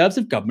was a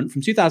Conservative government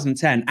from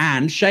 2010,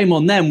 and shame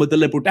on them with the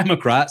Liberal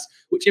Democrats,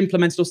 which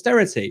implemented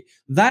austerity.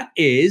 That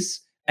is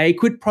a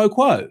quid pro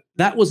quo.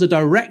 That was a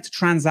direct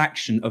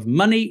transaction of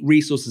money,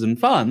 resources, and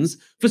funds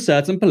for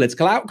certain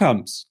political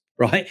outcomes,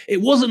 right?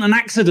 It wasn't an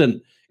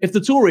accident. If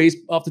the Tories,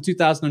 after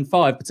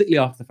 2005,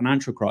 particularly after the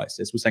financial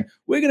crisis, were saying,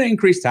 we're going to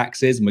increase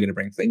taxes and we're going to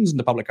bring things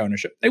into public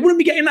ownership, they wouldn't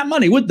be getting that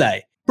money, would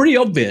they? Pretty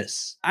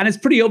obvious. And it's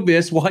pretty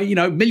obvious why,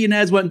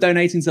 millionaires weren't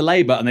donating to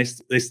Labour, and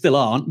they still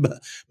aren't, but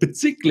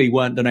particularly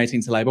weren't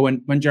donating to Labour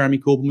when Jeremy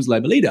Corbyn was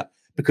Labour leader,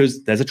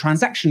 because there's a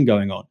transaction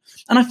going on.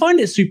 And I find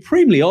it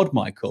supremely odd,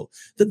 Michael,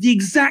 that the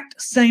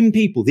exact same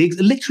people,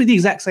 literally the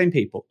exact same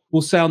people,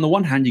 will say on the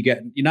one hand, you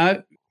get,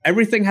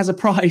 everything has a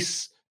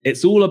price.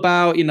 It's all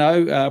about,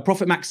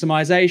 profit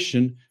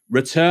maximization,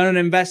 return on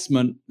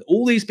investment.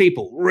 All these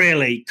people,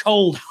 really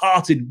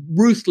cold-hearted,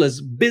 ruthless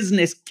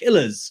business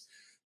killers.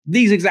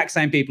 These exact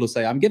same people will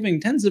say, I'm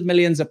giving tens of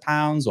millions of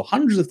pounds or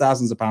hundreds of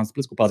thousands of pounds to the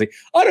political party.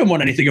 I don't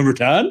want anything in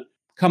return.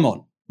 Come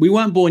on. We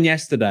weren't born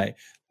yesterday.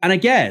 And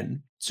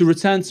again, to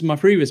return to my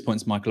previous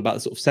points, Michael, about the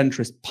sort of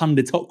centrist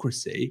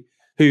punditocracy,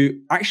 who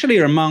actually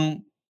are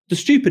among the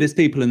stupidest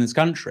people in this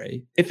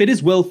country. If it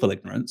is willful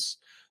ignorance,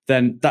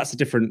 then that's a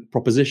different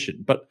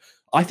proposition. But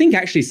I think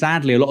actually,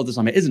 sadly, a lot of the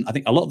time it isn't. I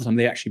think a lot of the time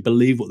they actually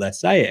believe what they're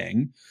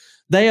saying.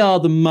 They are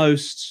the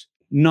most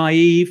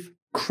naive,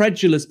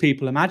 credulous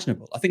people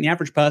imaginable. I think the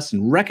average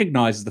person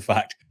recognizes the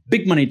fact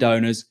big money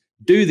donors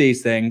do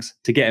these things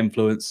to get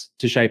influence,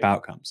 to shape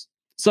outcomes.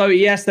 So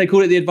yes, they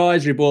call it the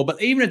advisory board, but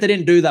even if they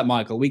didn't do that,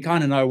 Michael, we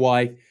kind of know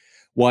why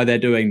they're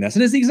doing this.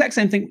 And it's the exact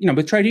same thing,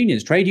 with trade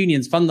unions. Trade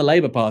unions fund the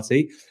Labour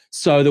Party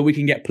so that we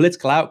can get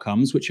political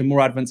outcomes which are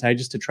more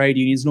advantageous to trade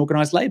unions and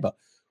organised labour.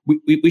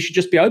 We should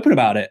just be open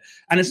about it.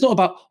 And it's not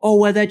about,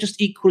 well, they're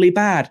just equally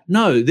bad.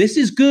 No, this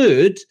is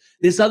good.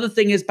 This other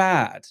thing is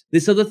bad.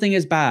 This other thing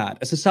is bad.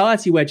 A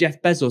society where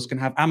Jeff Bezos can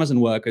have Amazon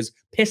workers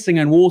pissing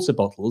in water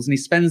bottles and he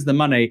spends the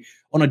money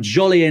on a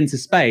jolly into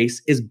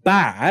space is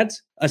bad.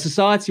 A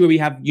society where we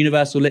have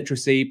universal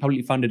literacy,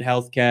 publicly funded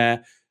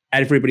healthcare,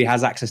 everybody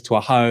has access to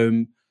a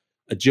home,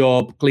 a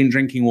job, clean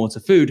drinking water,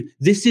 food.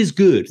 This is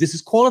good. This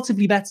is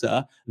qualitatively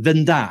better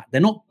than that.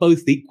 They're not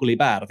both equally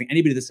bad. I think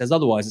anybody that says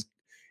otherwise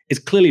is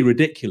clearly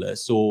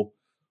ridiculous or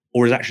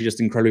is actually just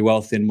incredibly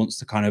wealthy and wants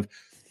to kind of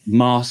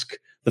mask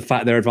the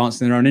fact they're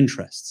advancing their own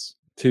interests.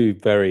 Two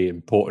very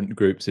important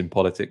groups in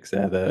politics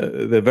there.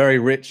 The very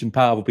rich and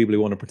powerful people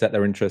who want to protect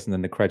their interests, and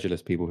then the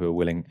credulous people who are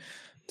willing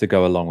to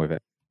go along with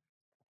it.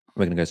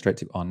 We're going to go straight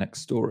to our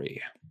next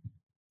story.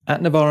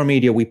 At Novara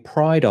Media, we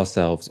pride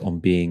ourselves on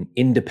being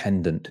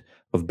independent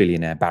of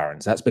billionaire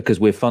barons. That's because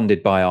we're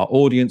funded by our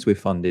audience, we're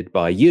funded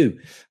by you.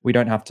 We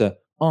don't have to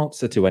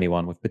answer to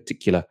anyone with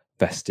particular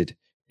vested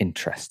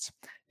interests.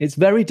 It's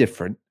very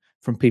different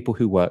from people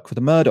who work for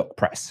the Murdoch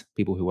press,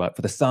 people who work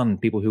for The Sun,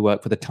 people who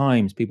work for The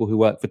Times, people who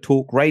work for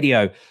Talk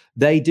Radio.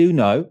 They do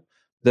know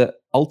that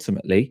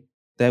ultimately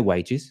their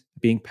wages are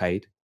being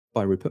paid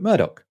by Rupert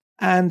Murdoch.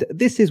 And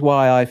this is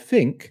why I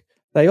think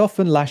they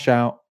often lash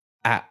out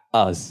at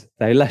us.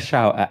 They lash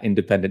out at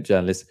independent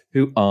journalists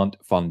who aren't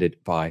funded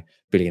by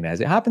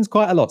billionaires. It happens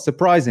quite a lot,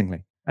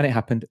 surprisingly. And it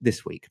happened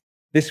this week.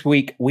 This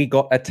week, we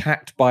got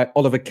attacked by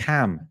Oliver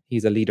Cam.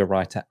 He's a leader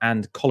writer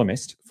and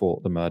columnist for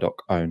the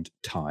Murdoch-owned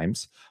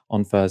Times.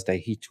 On Thursday,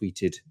 he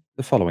tweeted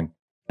the following.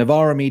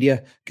 Novara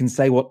Media can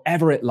say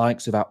whatever it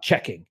likes without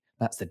checking.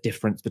 That's the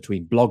difference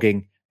between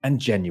blogging and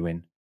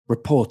genuine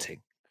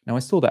reporting. Now, I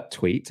saw that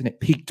tweet and it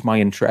piqued my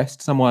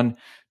interest. Someone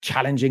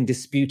challenging,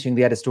 disputing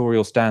the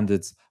editorial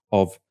standards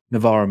of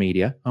Novara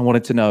Media. I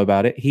wanted to know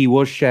about it. He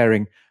was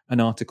sharing an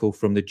article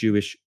from the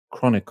Jewish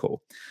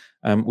Chronicle.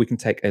 We can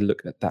take a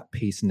look at that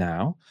piece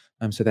now.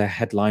 So their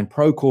headline,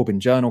 Pro-Corbyn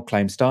Journal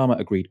claims Starmer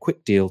agreed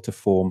quick deal to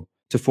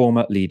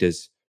former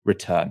leaders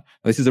return.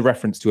 Now, this is a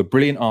reference to a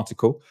brilliant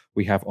article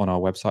we have on our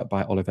website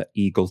by Oliver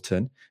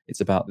Eagleton.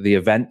 It's about the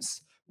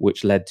events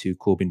which led to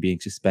Corbyn being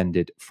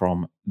suspended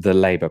from the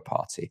Labour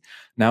Party.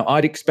 Now,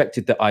 I'd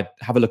expected that I'd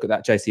have a look at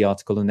that JC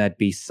article and there'd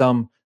be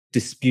some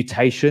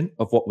disputation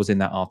of what was in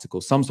that article,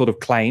 some sort of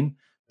claim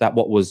that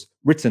what was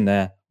written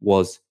there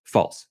was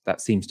false. That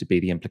seems to be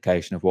the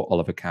implication of what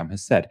Oliver Cam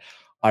has said.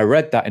 I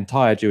read that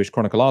entire Jewish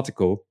Chronicle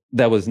article.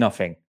 There was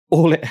nothing.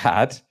 All it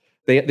had,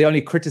 the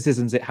only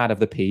criticisms it had of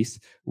the piece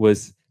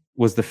was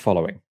the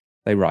following.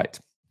 They write,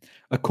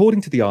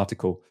 according to the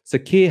article, Sir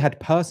Keir had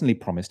personally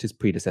promised his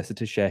predecessor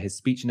to share his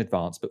speech in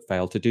advance, but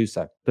failed to do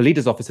so. The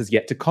leader's office has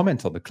yet to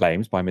comment on the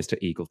claims by Mr.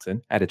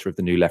 Eagleton, editor of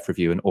the New Left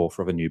Review and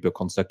author of a new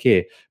book on Sir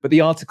Keir, but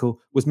the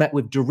article was met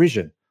with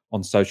derision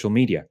on social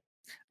media.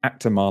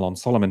 Actor Marlon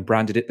Solomon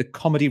branded it the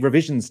comedy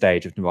revision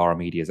stage of Novara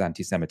Media's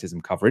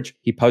anti-Semitism coverage.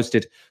 He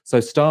posted, so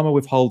Starmer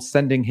withholds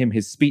sending him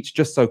his speech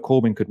just so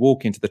Corbyn could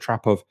walk into the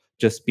trap of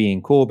just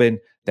being Corbyn,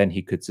 then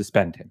he could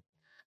suspend him.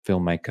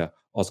 Filmmaker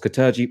Oscar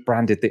Turgi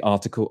branded the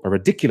article a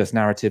ridiculous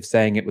narrative,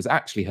 saying it was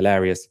actually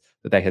hilarious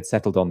that they had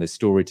settled on this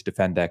story to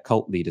defend their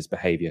cult leader's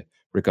behavior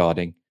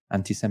regarding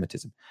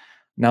anti-Semitism.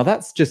 Now,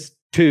 that's just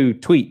two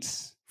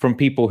tweets from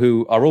people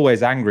who are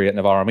always angry at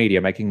Novara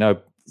Media, making no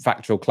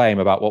factual claim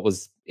about what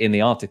was in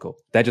the article.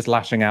 They're just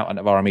lashing out at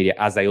Novara Media,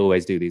 as they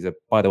always do. These are,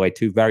 by the way,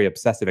 two very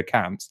obsessive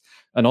accounts.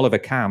 And Oliver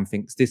Cam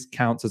thinks this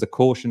counts as a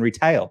cautionary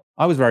tale.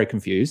 I was very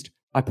confused.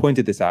 I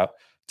pointed this out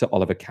to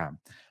Oliver Cam.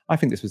 I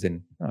think this was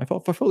I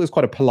thought it was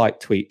quite a polite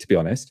tweet, to be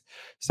honest.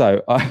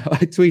 So I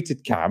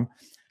tweeted Cam,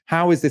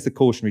 how is this a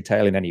cautionary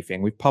tale in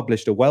anything? We've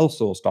published a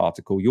well-sourced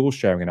article. You're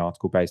sharing an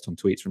article based on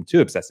tweets from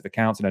two obsessive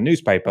accounts in a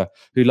newspaper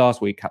who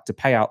last week had to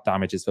pay out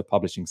damages for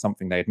publishing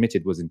something they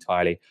admitted was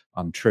entirely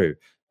untrue.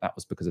 That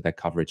was because of their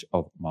coverage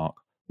of Mark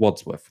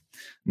Wadsworth.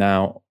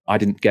 Now, I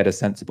didn't get a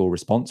sensible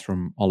response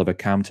from Oliver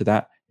Cam to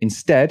that.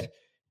 Instead,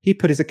 he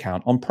put his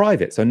account on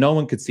private. So no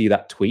one could see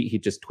that tweet he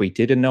just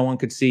tweeted, and no one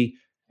could see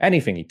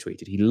anything he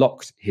tweeted. He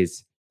locked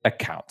his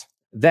account.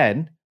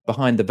 Then,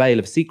 behind the veil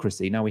of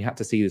secrecy, now we had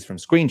to see this from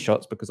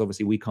screenshots because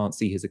obviously we can't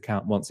see his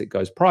account once it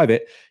goes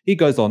private, he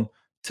goes on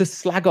to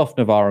slag off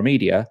Novara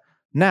Media,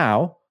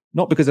 now,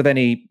 not because of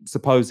any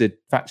supposed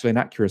factual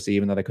inaccuracy,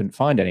 even though they couldn't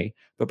find any,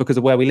 but because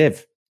of where we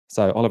live.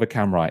 So Oliver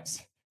Cam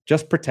writes,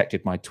 just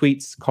protected my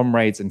tweets,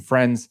 comrades and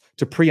friends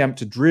to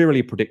preempt a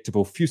drearily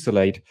predictable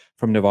fusillade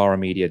from Novara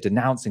Media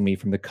denouncing me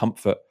from the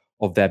comfort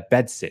of their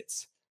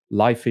bedsits.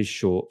 Life is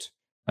short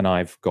and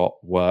I've got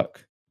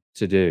work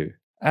to do.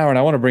 Aaron,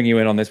 I want to bring you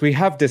in on this. We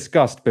have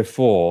discussed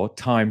before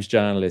Times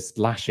journalists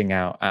lashing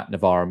out at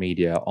Novara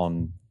Media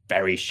on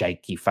very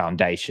shaky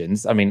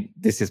foundations. I mean,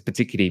 this is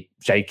particularly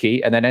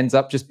shaky and then ends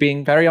up just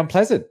being very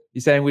unpleasant.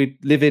 You're saying we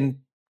live in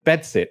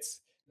bedsits.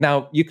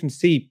 Now, you can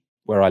see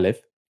where I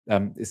live.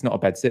 It's not a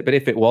bedsit, but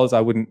if it was,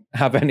 I wouldn't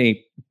have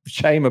any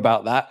shame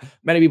about that.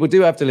 Many people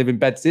do have to live in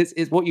bedsits.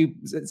 It's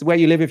where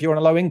you live if you're on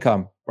a low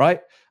income, right?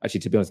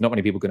 Actually, to be honest, not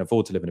many people can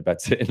afford to live in a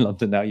bedsit in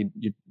London now. You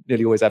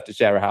nearly always have to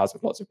share a house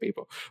with lots of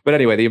people. But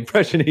anyway, the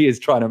impression he is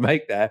trying to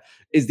make there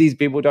is these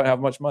people don't have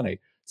much money.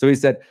 So he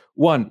said,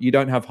 1, you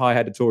don't have high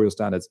editorial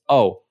standards.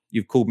 Oh,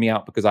 you've called me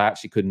out because I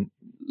actually couldn't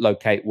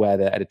locate where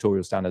the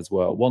editorial standards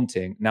were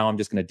wanting. Now I'm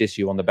just going to diss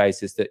you on the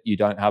basis that you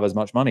don't have as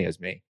much money as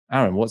me.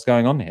 Aaron, what's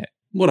going on here?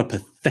 What a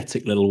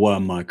pathetic little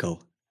worm,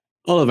 Michael.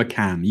 Oliver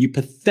Cam, you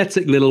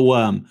pathetic little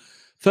worm.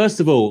 First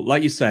of all,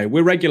 like you say,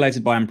 we're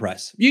regulated by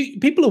Impress.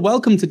 People are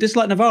welcome to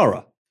dislike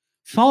Novara.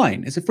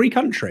 Fine, it's a free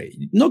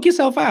country. Knock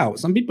yourself out.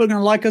 Some people are going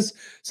to like us.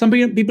 Some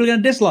people are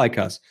going to dislike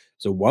us.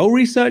 It's a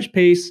well-researched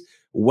piece,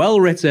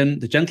 well-written.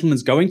 The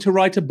gentleman's going to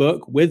write a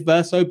book with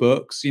Verso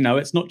Books.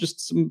 It's not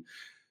just some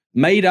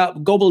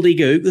made-up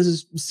gobbledygook.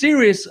 There's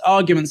serious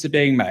arguments are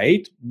being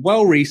made,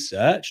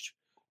 well-researched.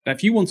 Now,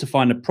 if you want to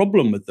find a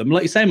problem with them,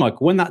 like you say,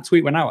 Michael, when that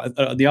tweet went out,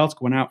 the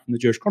article went out from the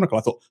Jewish Chronicle,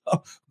 I thought,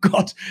 oh,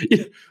 God,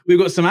 we've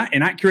got some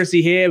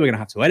inaccuracy here. We're going to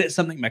have to edit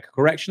something, make a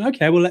correction.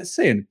 Okay, well, let's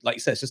see. And like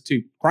you said, it's just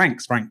two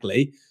cranks,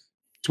 frankly,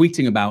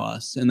 tweeting about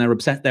us. And they're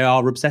obsessed. They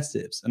are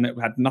obsessives. And it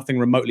had nothing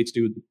remotely to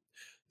do with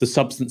the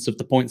substance of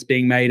the points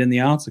being made in the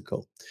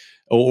article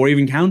or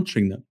even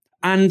countering them.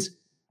 And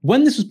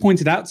when this was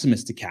pointed out to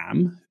Mr.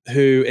 Cam,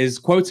 who is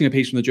quoting a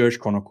piece from the Jewish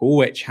Chronicle,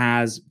 which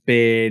has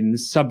been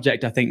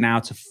subject, I think,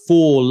 now to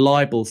 4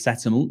 libel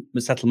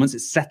settlements.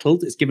 It's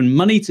settled. It's given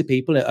money to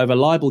people over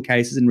libel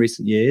cases in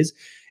recent years.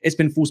 It's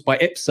been forced by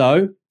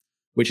Ipso,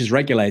 which is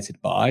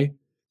regulated by,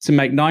 to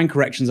make 9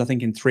 corrections, I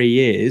think, in 3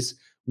 years.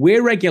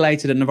 We're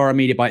regulated at Novara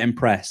Media by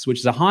Impress, which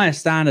is a higher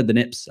standard than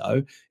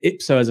Ipso.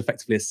 Ipso is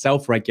effectively a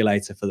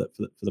self-regulator for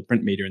the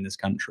print media in this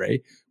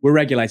country. We're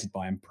regulated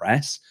by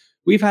Impress.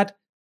 We've had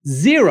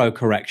 0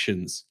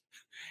 corrections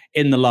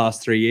in the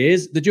last 3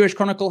 years. The Jewish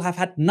Chronicle have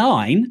had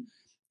 9.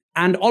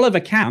 And Oliver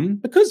Cam,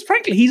 because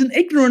frankly, he's an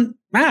ignorant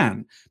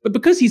man, but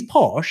because he's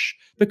posh,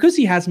 because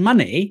he has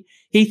money,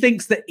 he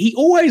thinks that he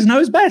always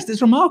knows best.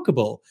 It's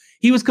remarkable.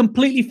 He was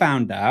completely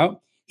found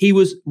out. He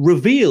was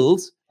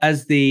revealed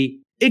as the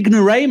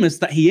ignoramus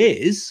that he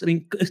is. I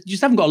mean, you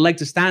just haven't got a leg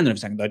to stand on.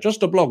 Saying they're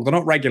just a blog, they're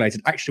not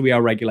regulated. Actually, we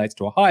are regulated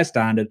to a higher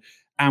standard,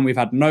 and we've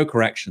had no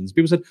corrections.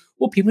 People said,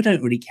 well, people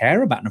don't really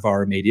care about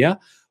Novara Media.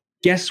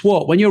 Guess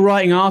what? When you're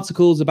writing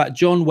articles about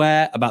John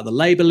Ware, about the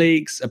Labour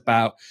leaks,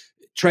 about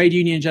trade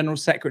union general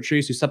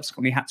secretaries who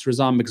subsequently had to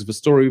resign because of a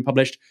story we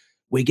published,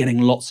 we're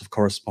getting lots of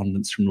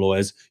correspondence from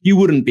lawyers. You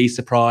wouldn't be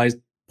surprised.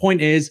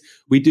 Point is,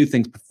 we do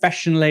things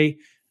professionally,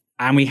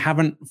 and we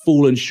haven't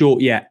fallen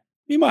short yet.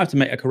 We might have to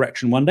make a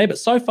correction one day, but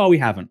so far we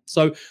haven't.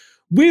 So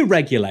we're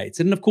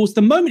regulated. And of course,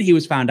 the moment he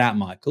was found out,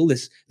 Michael,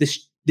 this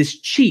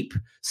cheap,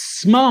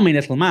 smarmy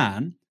little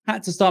man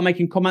had to start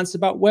making comments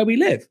about where we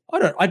live.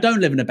 I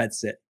don't live in a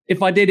bedsit.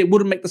 If I did, it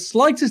wouldn't make the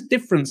slightest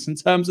difference in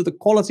terms of the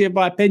quality of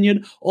my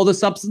opinion or the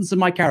substance of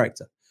my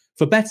character,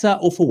 for better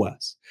or for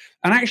worse.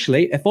 And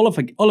actually, if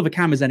Oliver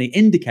Cam is any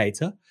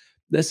indicator,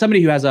 there's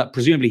somebody who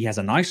presumably he has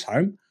a nice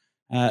home,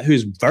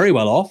 who's very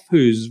well off,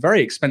 who's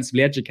very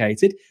expensively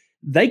educated.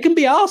 They can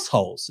be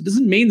assholes. It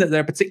doesn't mean that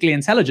they're particularly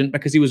intelligent,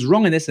 because he was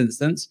wrong in this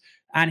instance.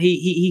 And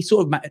he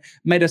sort of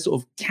made a sort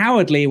of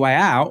cowardly way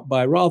out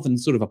by, rather than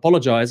sort of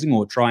apologizing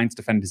or trying to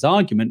defend his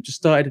argument, just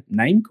started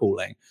name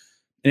calling.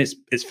 And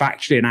it's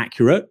factually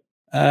inaccurate.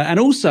 And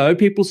also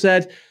people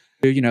said,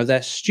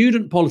 they're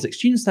student politics.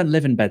 Students don't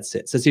live in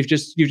bedsits. As you've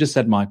just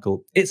said,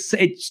 Michael,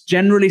 it's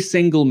generally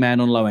single men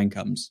on low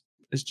incomes.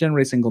 It's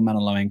generally single men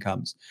on low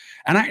incomes.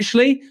 And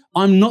actually,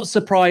 I'm not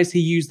surprised he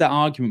used that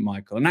argument,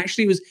 Michael. And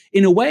actually, it was,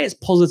 in a way, it's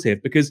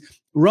positive, because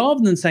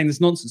rather than saying this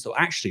nonsense, that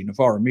actually,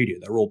 Novara Media,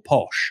 they're all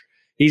posh,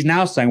 he's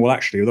now saying, well,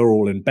 actually, they're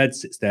all in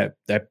bedsits. They're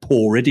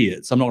poor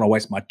idiots. I'm not going to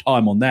waste my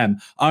time on them.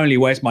 I only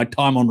waste my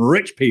time on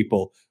rich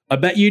people. I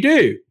bet you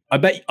do. I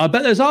bet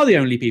those are the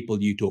only people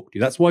you talk to.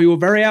 That's why you're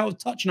very out of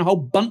touch on a whole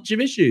bunch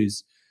of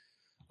issues.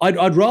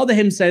 I'd rather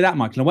him say that,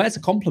 Michael, in a way it's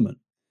a compliment,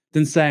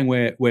 than saying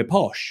we're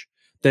posh,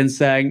 than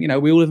saying,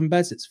 we all live in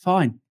bedsits.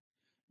 Fine.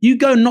 You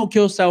go knock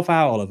yourself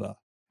out, Oliver.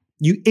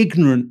 You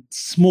ignorant,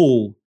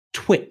 small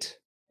twit.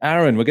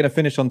 Aaron, we're going to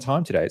finish on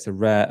time today. It's a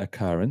rare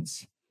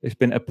occurrence. It's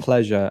been a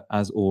pleasure,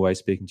 as always,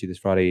 speaking to you this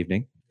Friday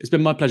evening. It's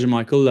been my pleasure,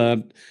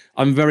 Michael.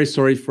 I'm very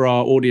sorry for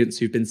our audience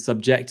who've been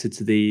subjected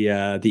to the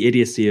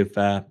idiocy of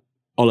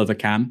Oliver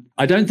Cam.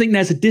 I don't think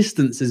there's a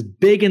distance as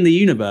big in the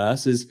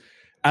universe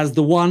as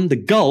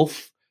the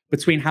gulf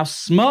between how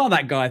smart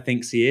that guy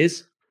thinks he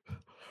is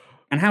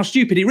and how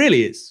stupid he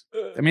really is.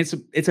 I mean,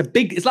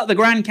 it's like the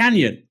Grand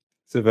Canyon.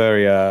 It's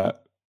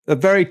a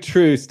very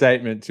true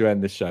statement to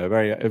end the show.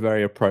 A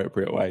very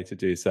appropriate way to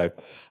do so.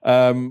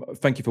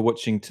 Thank you for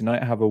watching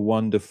tonight. Have a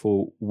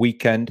wonderful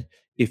weekend.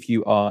 If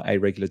you are a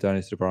regular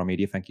donor to Novara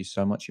Media, thank you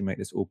so much. You make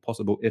this all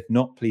possible. If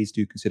not, please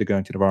do consider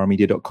going to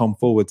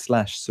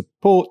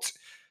novaramedia.com/support.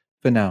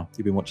 For now,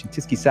 you've been watching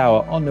Tysky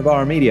Sour on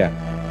Novara Media.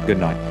 Good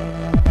night.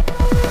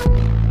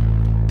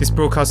 This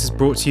broadcast is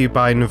brought to you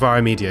by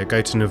Novara Media.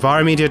 Go to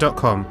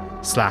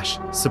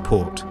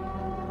novaramedia.com/support.